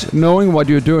knots, knowing what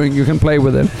you're doing, you can play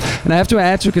with it. And I have to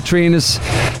add to Katrina's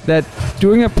that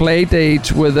doing a play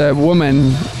date with a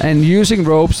woman and using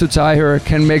ropes to tie her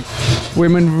can make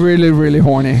women really, really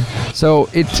horny. So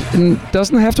it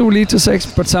doesn't have to lead to sex,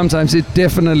 but sometimes it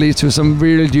definitely leads to some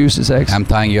really juicy sex. I'm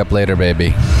tying you up later,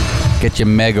 baby. Get you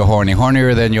mega horny,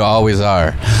 hornier than you always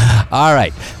are. All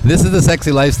right, this is The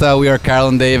Sexy Lifestyle. We are Carol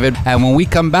and David, and when we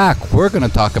come back, we're going to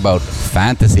talk about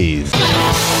fantasies.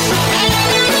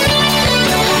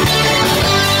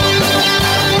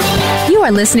 You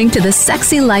are listening to The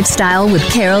Sexy Lifestyle with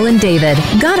Carol and David.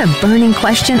 Got a burning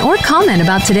question or comment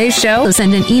about today's show?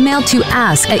 Send an email to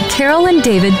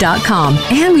ask@carolanddavid.com,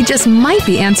 and we just might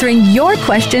be answering your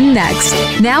question next.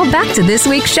 Now back to this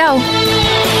week's show.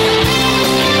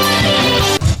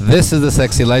 This is The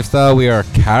Sexy Lifestyle. We are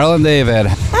Carol and David.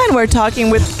 And we're talking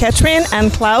with Katrina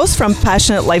and Klaus from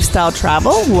Passionate Lifestyle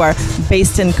Travel, who are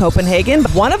based in Copenhagen.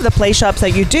 One of the play shops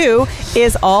that you do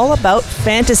is all about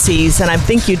fantasies. And I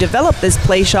think you developed this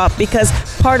play shop because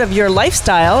part of your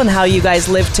lifestyle and how you guys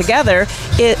live together,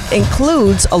 it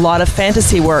includes a lot of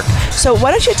fantasy work. So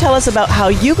why don't you tell us about how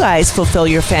you guys fulfill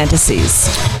your fantasies?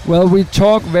 Well, we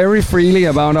talk very freely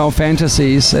about our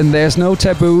fantasies, and there's no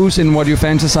taboos in what you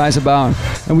fantasize about.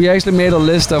 And we actually made a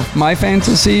list of my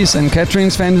fantasies and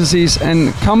Katrina's fantasies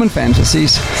and common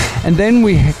fantasies. And then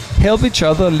we help each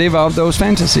other live out those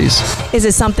fantasies. Is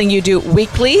it something you do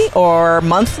weekly or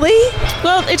monthly?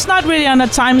 Well, it's not really on a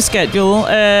time schedule,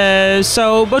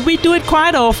 but we do it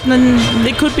quite often.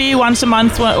 It could be once a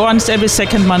month, once every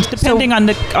second month, depending on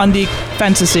the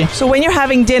fantasy. So when you're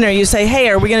having dinner, you say, "Hey,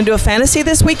 are we going to do a fantasy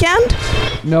this weekend?"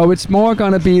 No, it's more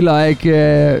gonna be like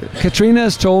Katrina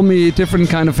has told me different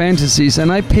kind of fantasies,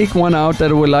 and I pick one out that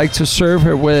I would like to serve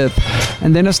her with,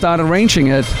 and then I start arranging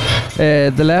it.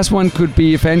 The last one could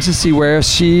be a fantasy where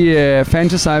she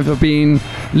fantasized of being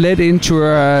led into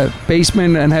a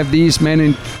basement and have these men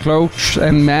in cloaks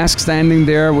and masks standing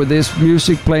there with this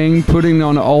music playing, putting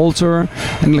on an altar,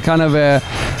 and kind of a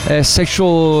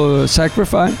sexual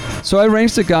sacrifice. So I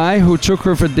arranged a guy who took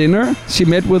her for dinner. She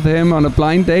met with him on a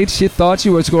blind date. She thought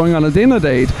she was going on a dinner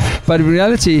date, but in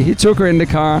reality he took her in the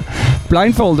car,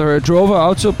 blindfolded her, drove her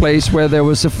out to a place where there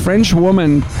was a French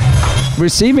woman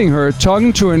receiving her,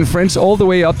 talking to her in French all the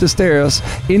way up the stairs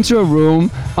into a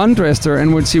room, undressed her,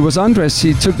 and when she was undressed,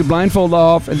 she took the blindfold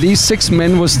off, and these 6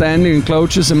 men were standing in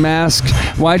cloaks and masks,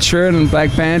 white shirt and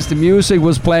black pants. The music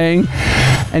was playing,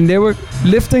 and they were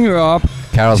lifting her up.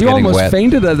 Carol's she getting almost wet.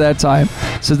 fainted at that time.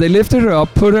 So they lifted her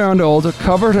up, put her on the altar,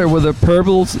 covered her with a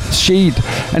purple sheet,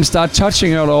 and start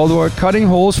touching her all over, cutting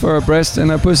holes for her breast and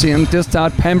her pussy, and just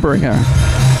start pampering her.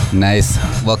 Nice.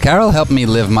 Well, Carol helped me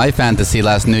live my fantasy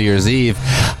last New Year's Eve.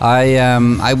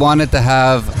 I wanted to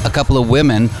have a couple of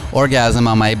women orgasm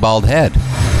on my bald head.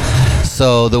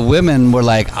 So the women were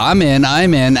like, I'm in,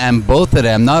 and both of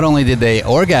them, not only did they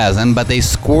orgasm, but they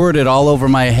squirted all over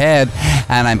my head,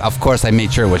 and of course I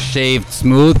made sure it was shaved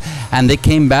smooth, and they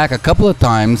came back a couple of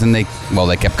times, and they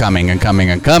kept coming and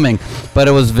coming and coming, but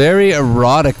it was very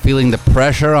erotic feeling the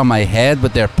pressure on my head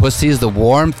with their pussies, the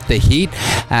warmth, the heat,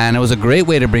 and it was a great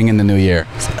way to bring in the new year.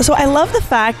 So I love the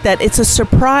fact that it's a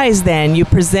surprise then. You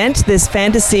present this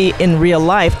fantasy in real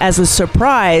life as a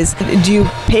surprise. Do you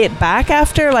pay it back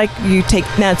after? Like you take,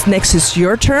 now it's next is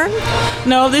your turn?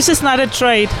 No, this is not a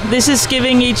trade. This is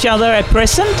giving each other a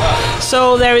present.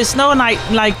 So there is no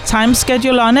time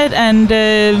schedule on it,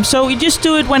 and so you just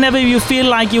do it whenever you feel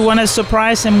like you want to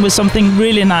surprise him with something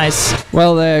really nice.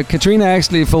 Well, Katrina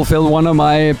actually fulfilled one of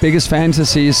my biggest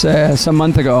fantasies some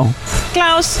month ago.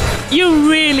 Klaus, you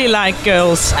really like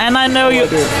girls, and I know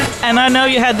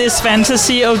you had this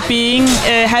fantasy of being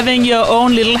having your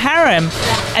own little harem,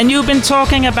 and you've been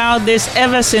talking about this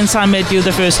ever since I met you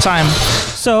the first time.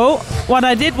 So what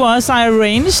I did was I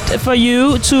arranged for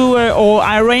you to,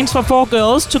 I arranged for 4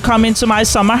 girls to come into my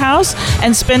summer house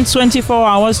and spend 24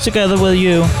 hours together with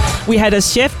you. We had a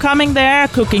chef coming there,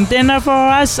 cooking dinner for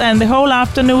us, and the whole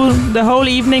afternoon, the whole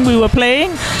evening we were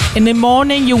playing. In the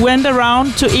morning you went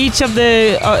around to each of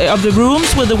the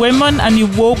rooms with the women and you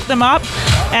woke them up,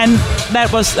 and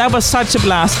that was such a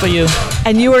blast for you.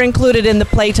 And you were included in the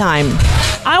playtime.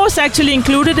 I was actually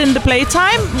included in the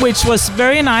playtime, which was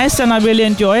very nice, and I really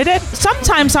enjoyed it.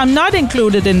 Sometimes I'm not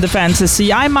included in the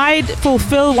fantasy. I might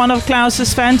fulfill one of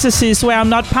Klaus's fantasies where I'm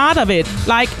not part of it.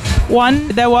 Like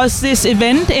there was this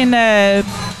event in a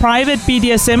private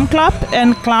BDSM club,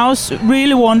 and Klaus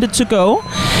really wanted to go.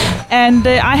 And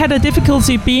I had a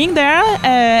difficulty being there,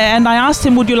 and I asked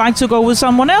him, would you like to go with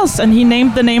someone else? And he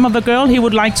named the name of a girl he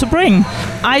would like to bring.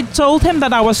 I told him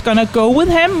that I was going to go with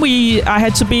him. I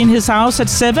had to be in his house at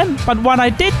 7. But what I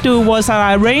did do was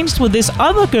I arranged with this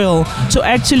other girl to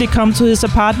actually come to his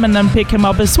apartment and pick him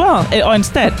up as well, or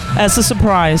instead, as a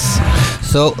surprise.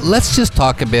 So let's just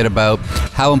talk a bit about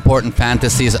how important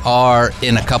fantasies are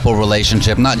in a couple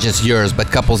relationship, not just yours,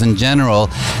 but couples in general.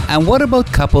 And what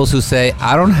about couples who say,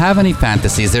 I don't have any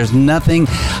fantasies, there's nothing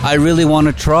I really want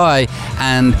to try?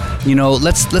 And,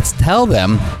 let's tell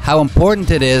them how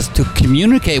important it is to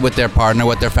communicate with their partner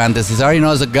what their fantasies are.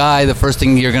 As a guy, the first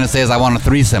thing you're going to say is, I want a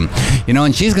threesome.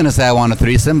 And she's going to say, I want a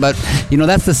threesome. But,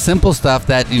 that's the simple stuff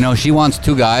that, she wants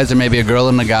 2 guys, or maybe a girl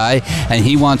and a guy, and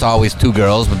he wants always 2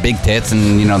 girls with big tits, and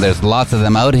there's lots of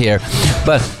them out here.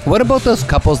 But what about those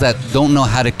couples that don't know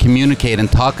how to communicate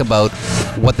and talk about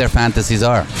what their fantasies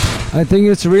are? I think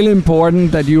it's really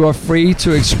important that you are free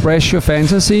to express your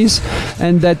fantasies,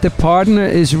 and that the partner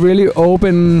is really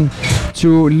open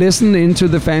to listen into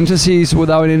the fantasies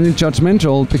without any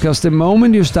judgmental, because the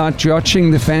moment you start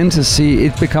judging the fantasy,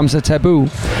 it becomes a taboo.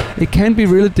 It can be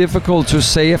really difficult to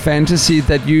say a fantasy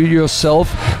that you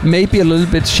yourself may be a little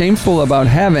bit shameful about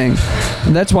having.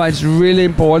 And that's why it's really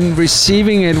important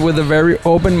receiving it with a very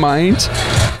open mind.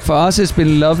 For us, it's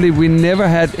been lovely. We never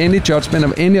had any judgment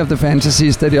of any of the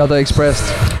fantasies that the other expressed.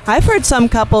 I've heard some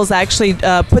couples actually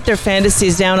put their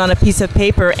fantasies down on a piece of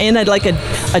paper in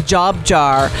a job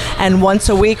jar, and once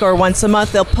a week or once a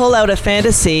month they'll pull out a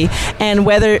fantasy, and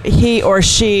whether he or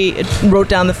she wrote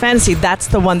down the fantasy, that's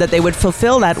the one that they would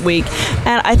fulfill that week.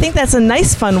 And I think that's a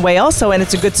nice, fun way also, and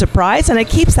it's a good surprise, and it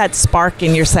keeps that spark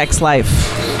in your sex life.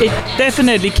 It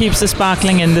definitely keeps the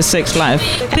sparkling in the sex life.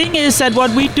 The thing is that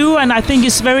what we do, and I think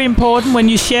is very important when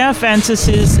you share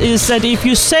fantasies, is that if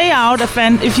you say a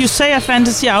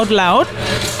fantasy out loud,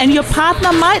 and your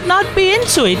partner might not be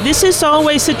into it, this is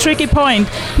always a tricky point.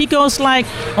 He goes like,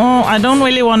 "Oh, I don't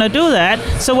really want to do that."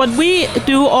 So what we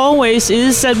do always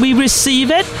is that we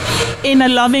receive it in a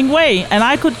loving way. And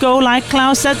I could go like,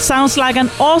 "Klaus, that sounds like an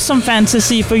awesome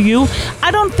fantasy for you.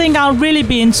 I don't think I'll really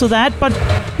be into that,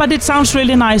 but it sounds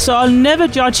really nice." So I'll never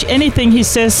judge anything he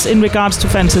says in regards to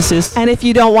fantasies. And if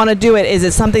you don't want to do it, is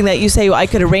it something that you say, "I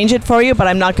could arrange it for you, but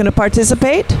I'm not going to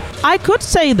participate"? I could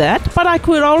say that, but I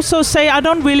could also say I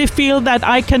don't really feel that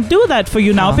I can do that for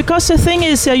you now, because the thing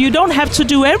is, you don't have to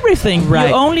do everything. Right.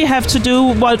 You only have to do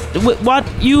what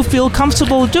you feel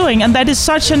comfortable doing, and that is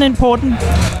such an important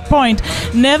point.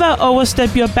 Never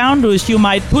overstep your boundaries. You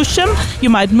might push them, you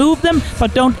might move them,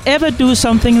 but don't ever do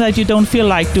something that you don't feel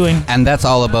like doing. And that's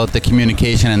all about the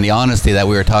communication and the honesty that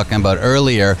we were talking about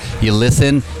earlier. You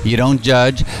listen, you don't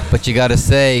judge, but you got to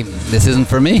say, this isn't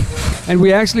for me. And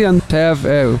we actually have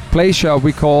a play shop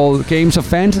we call Games of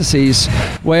Fantasies,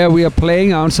 where we are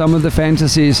playing out some of the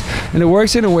fantasies. And it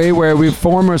works in a way where we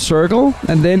form a circle,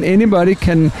 and then anybody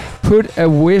can put a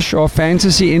wish or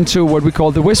fantasy into what we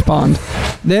call the wish pond.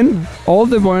 Then all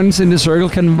the ones in the circle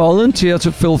can volunteer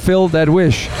to fulfill that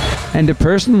wish. And the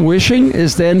person wishing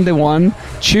is then the one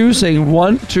choosing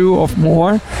one, two, or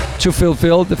more to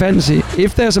fulfill the fantasy.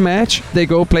 If there's a match, they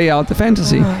go play out the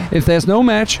fantasy. If there's no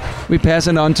match, we pass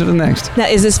it on to the next. Now,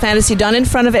 is this fantasy done in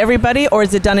front of everybody, or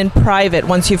is it done in private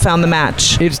once you found the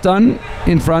match? It's done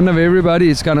in front of everybody.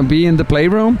 It's going to be in the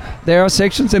playroom. There are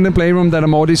sections in the playroom that are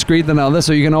more discreet than others,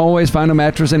 so you can always find a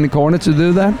mattress in the corner to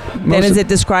do that. Then is it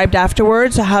described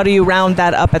afterwards? How do you round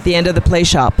that up at the end of the play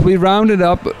shop? We round it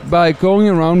up by going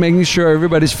around, making sure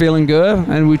everybody's feeling good,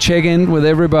 and we check in with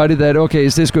everybody that, okay,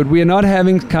 is this good? We are not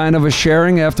having kind of a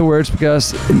sharing afterwards,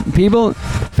 because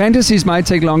fantasies might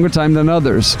take longer time than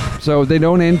others, so they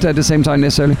don't end at the same time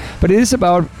necessarily. But it is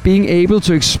about being able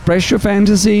to express your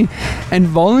fantasy and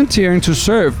volunteering to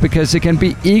serve, because it can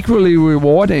be equally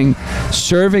rewarding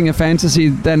serving a fantasy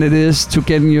than it is to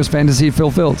getting your fantasy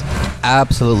fulfilled.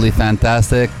 Absolutely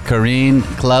fantastic. Karine,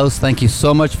 Klaus, thank you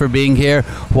so much for being here.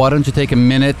 Why don't you take a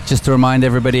minute just to remind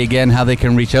everybody again how they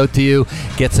can reach out to you,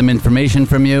 get some information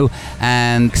from you,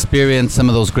 and experience some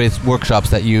of those great workshops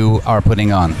that you are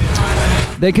putting on.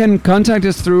 They can contact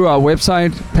us through our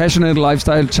website,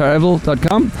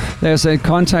 passionatelifestyletravel.com. There's a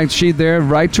contact sheet there.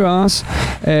 Write to us,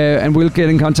 and we'll get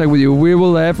in contact with you. We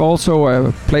will have also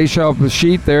a play shop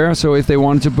sheet there, so if they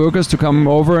want to book us to come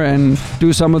over and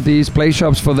do some of these play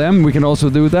shops for them, we can also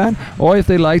do that. Or if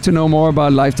they'd like to know more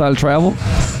about lifestyle travel,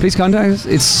 please contact us.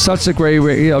 It's such a great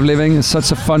way of living. It's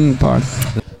such a fun part.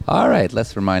 All right,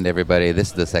 let's remind everybody, this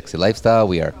is The Sexy Lifestyle.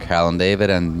 We are Carol and David,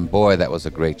 and boy, that was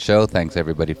a great show. Thanks,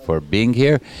 everybody, for being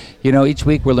here. You know, each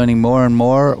week we're learning more and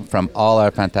more from all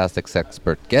our fantastic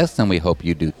sexpert guests, and we hope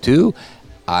you do too.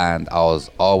 And as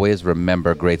always,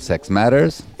 remember, great sex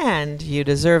matters. And you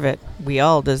deserve it. We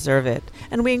all deserve it.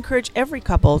 And we encourage every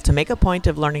couple to make a point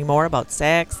of learning more about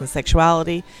sex and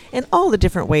sexuality and all the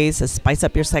different ways to spice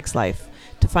up your sex life.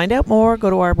 To find out more, go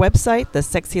to our website,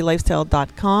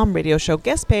 thesexylifestyle.com radio show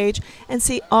guest page, and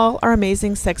see all our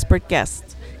amazing sexpert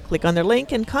guests. Click on their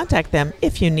link and contact them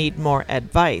if you need more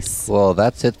advice. Well,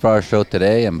 that's it for our show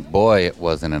today, and boy, it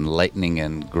was an enlightening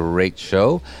and great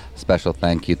show. Special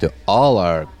thank you to all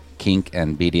our kink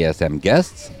and BDSM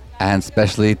guests, and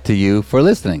especially to you for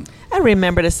listening. And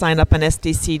remember to sign up on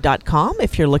SDC.com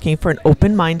if you're looking for an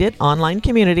open-minded online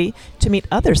community to meet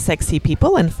other sexy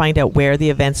people and find out where the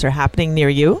events are happening near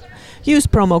you. Use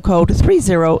promo code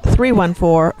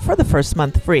 30314 for the first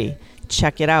month free.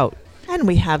 Check it out. And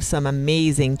we have some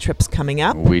amazing trips coming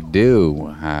up. We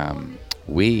do.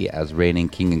 We, as reigning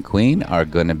king and queen, are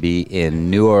going to be in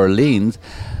New Orleans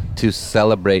to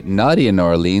celebrate Naughty in New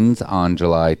Orleans on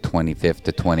July 25th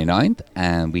to 29th,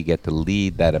 and we get to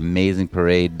lead that amazing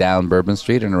parade down Bourbon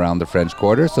Street and around the French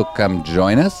Quarter, so come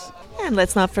join us. And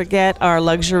let's not forget our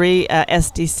luxury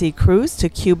SDC cruise to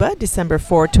Cuba, December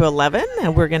 4 to 11,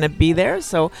 and we're going to be there.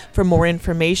 So for more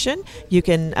information, you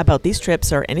can about these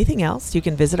trips or anything else, you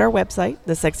can visit our website,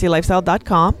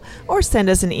 thesexylifestyle.com, or send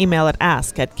us an email at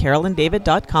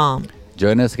ask@carolanddavid.com.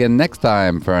 Join us again next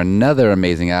time for another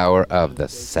amazing hour of The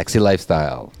Sexy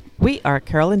Lifestyle. We are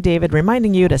Carol and David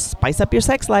reminding you to spice up your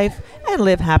sex life and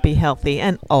live happy, healthy,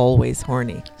 and always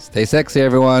horny. Stay sexy,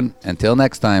 everyone. Until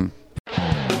next time.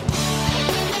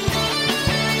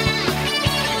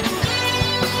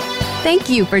 Thank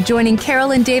you for joining Carol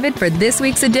and David for this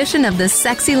week's edition of The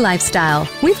Sexy Lifestyle.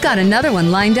 We've got another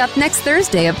one lined up next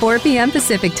Thursday at 4 p.m.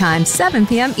 Pacific Time, 7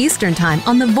 p.m. Eastern Time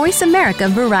on the Voice America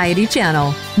Variety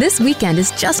Channel. This weekend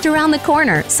is just around the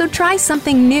corner, so try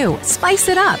something new, spice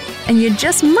it up, and you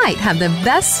just might have the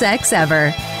best sex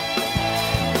ever.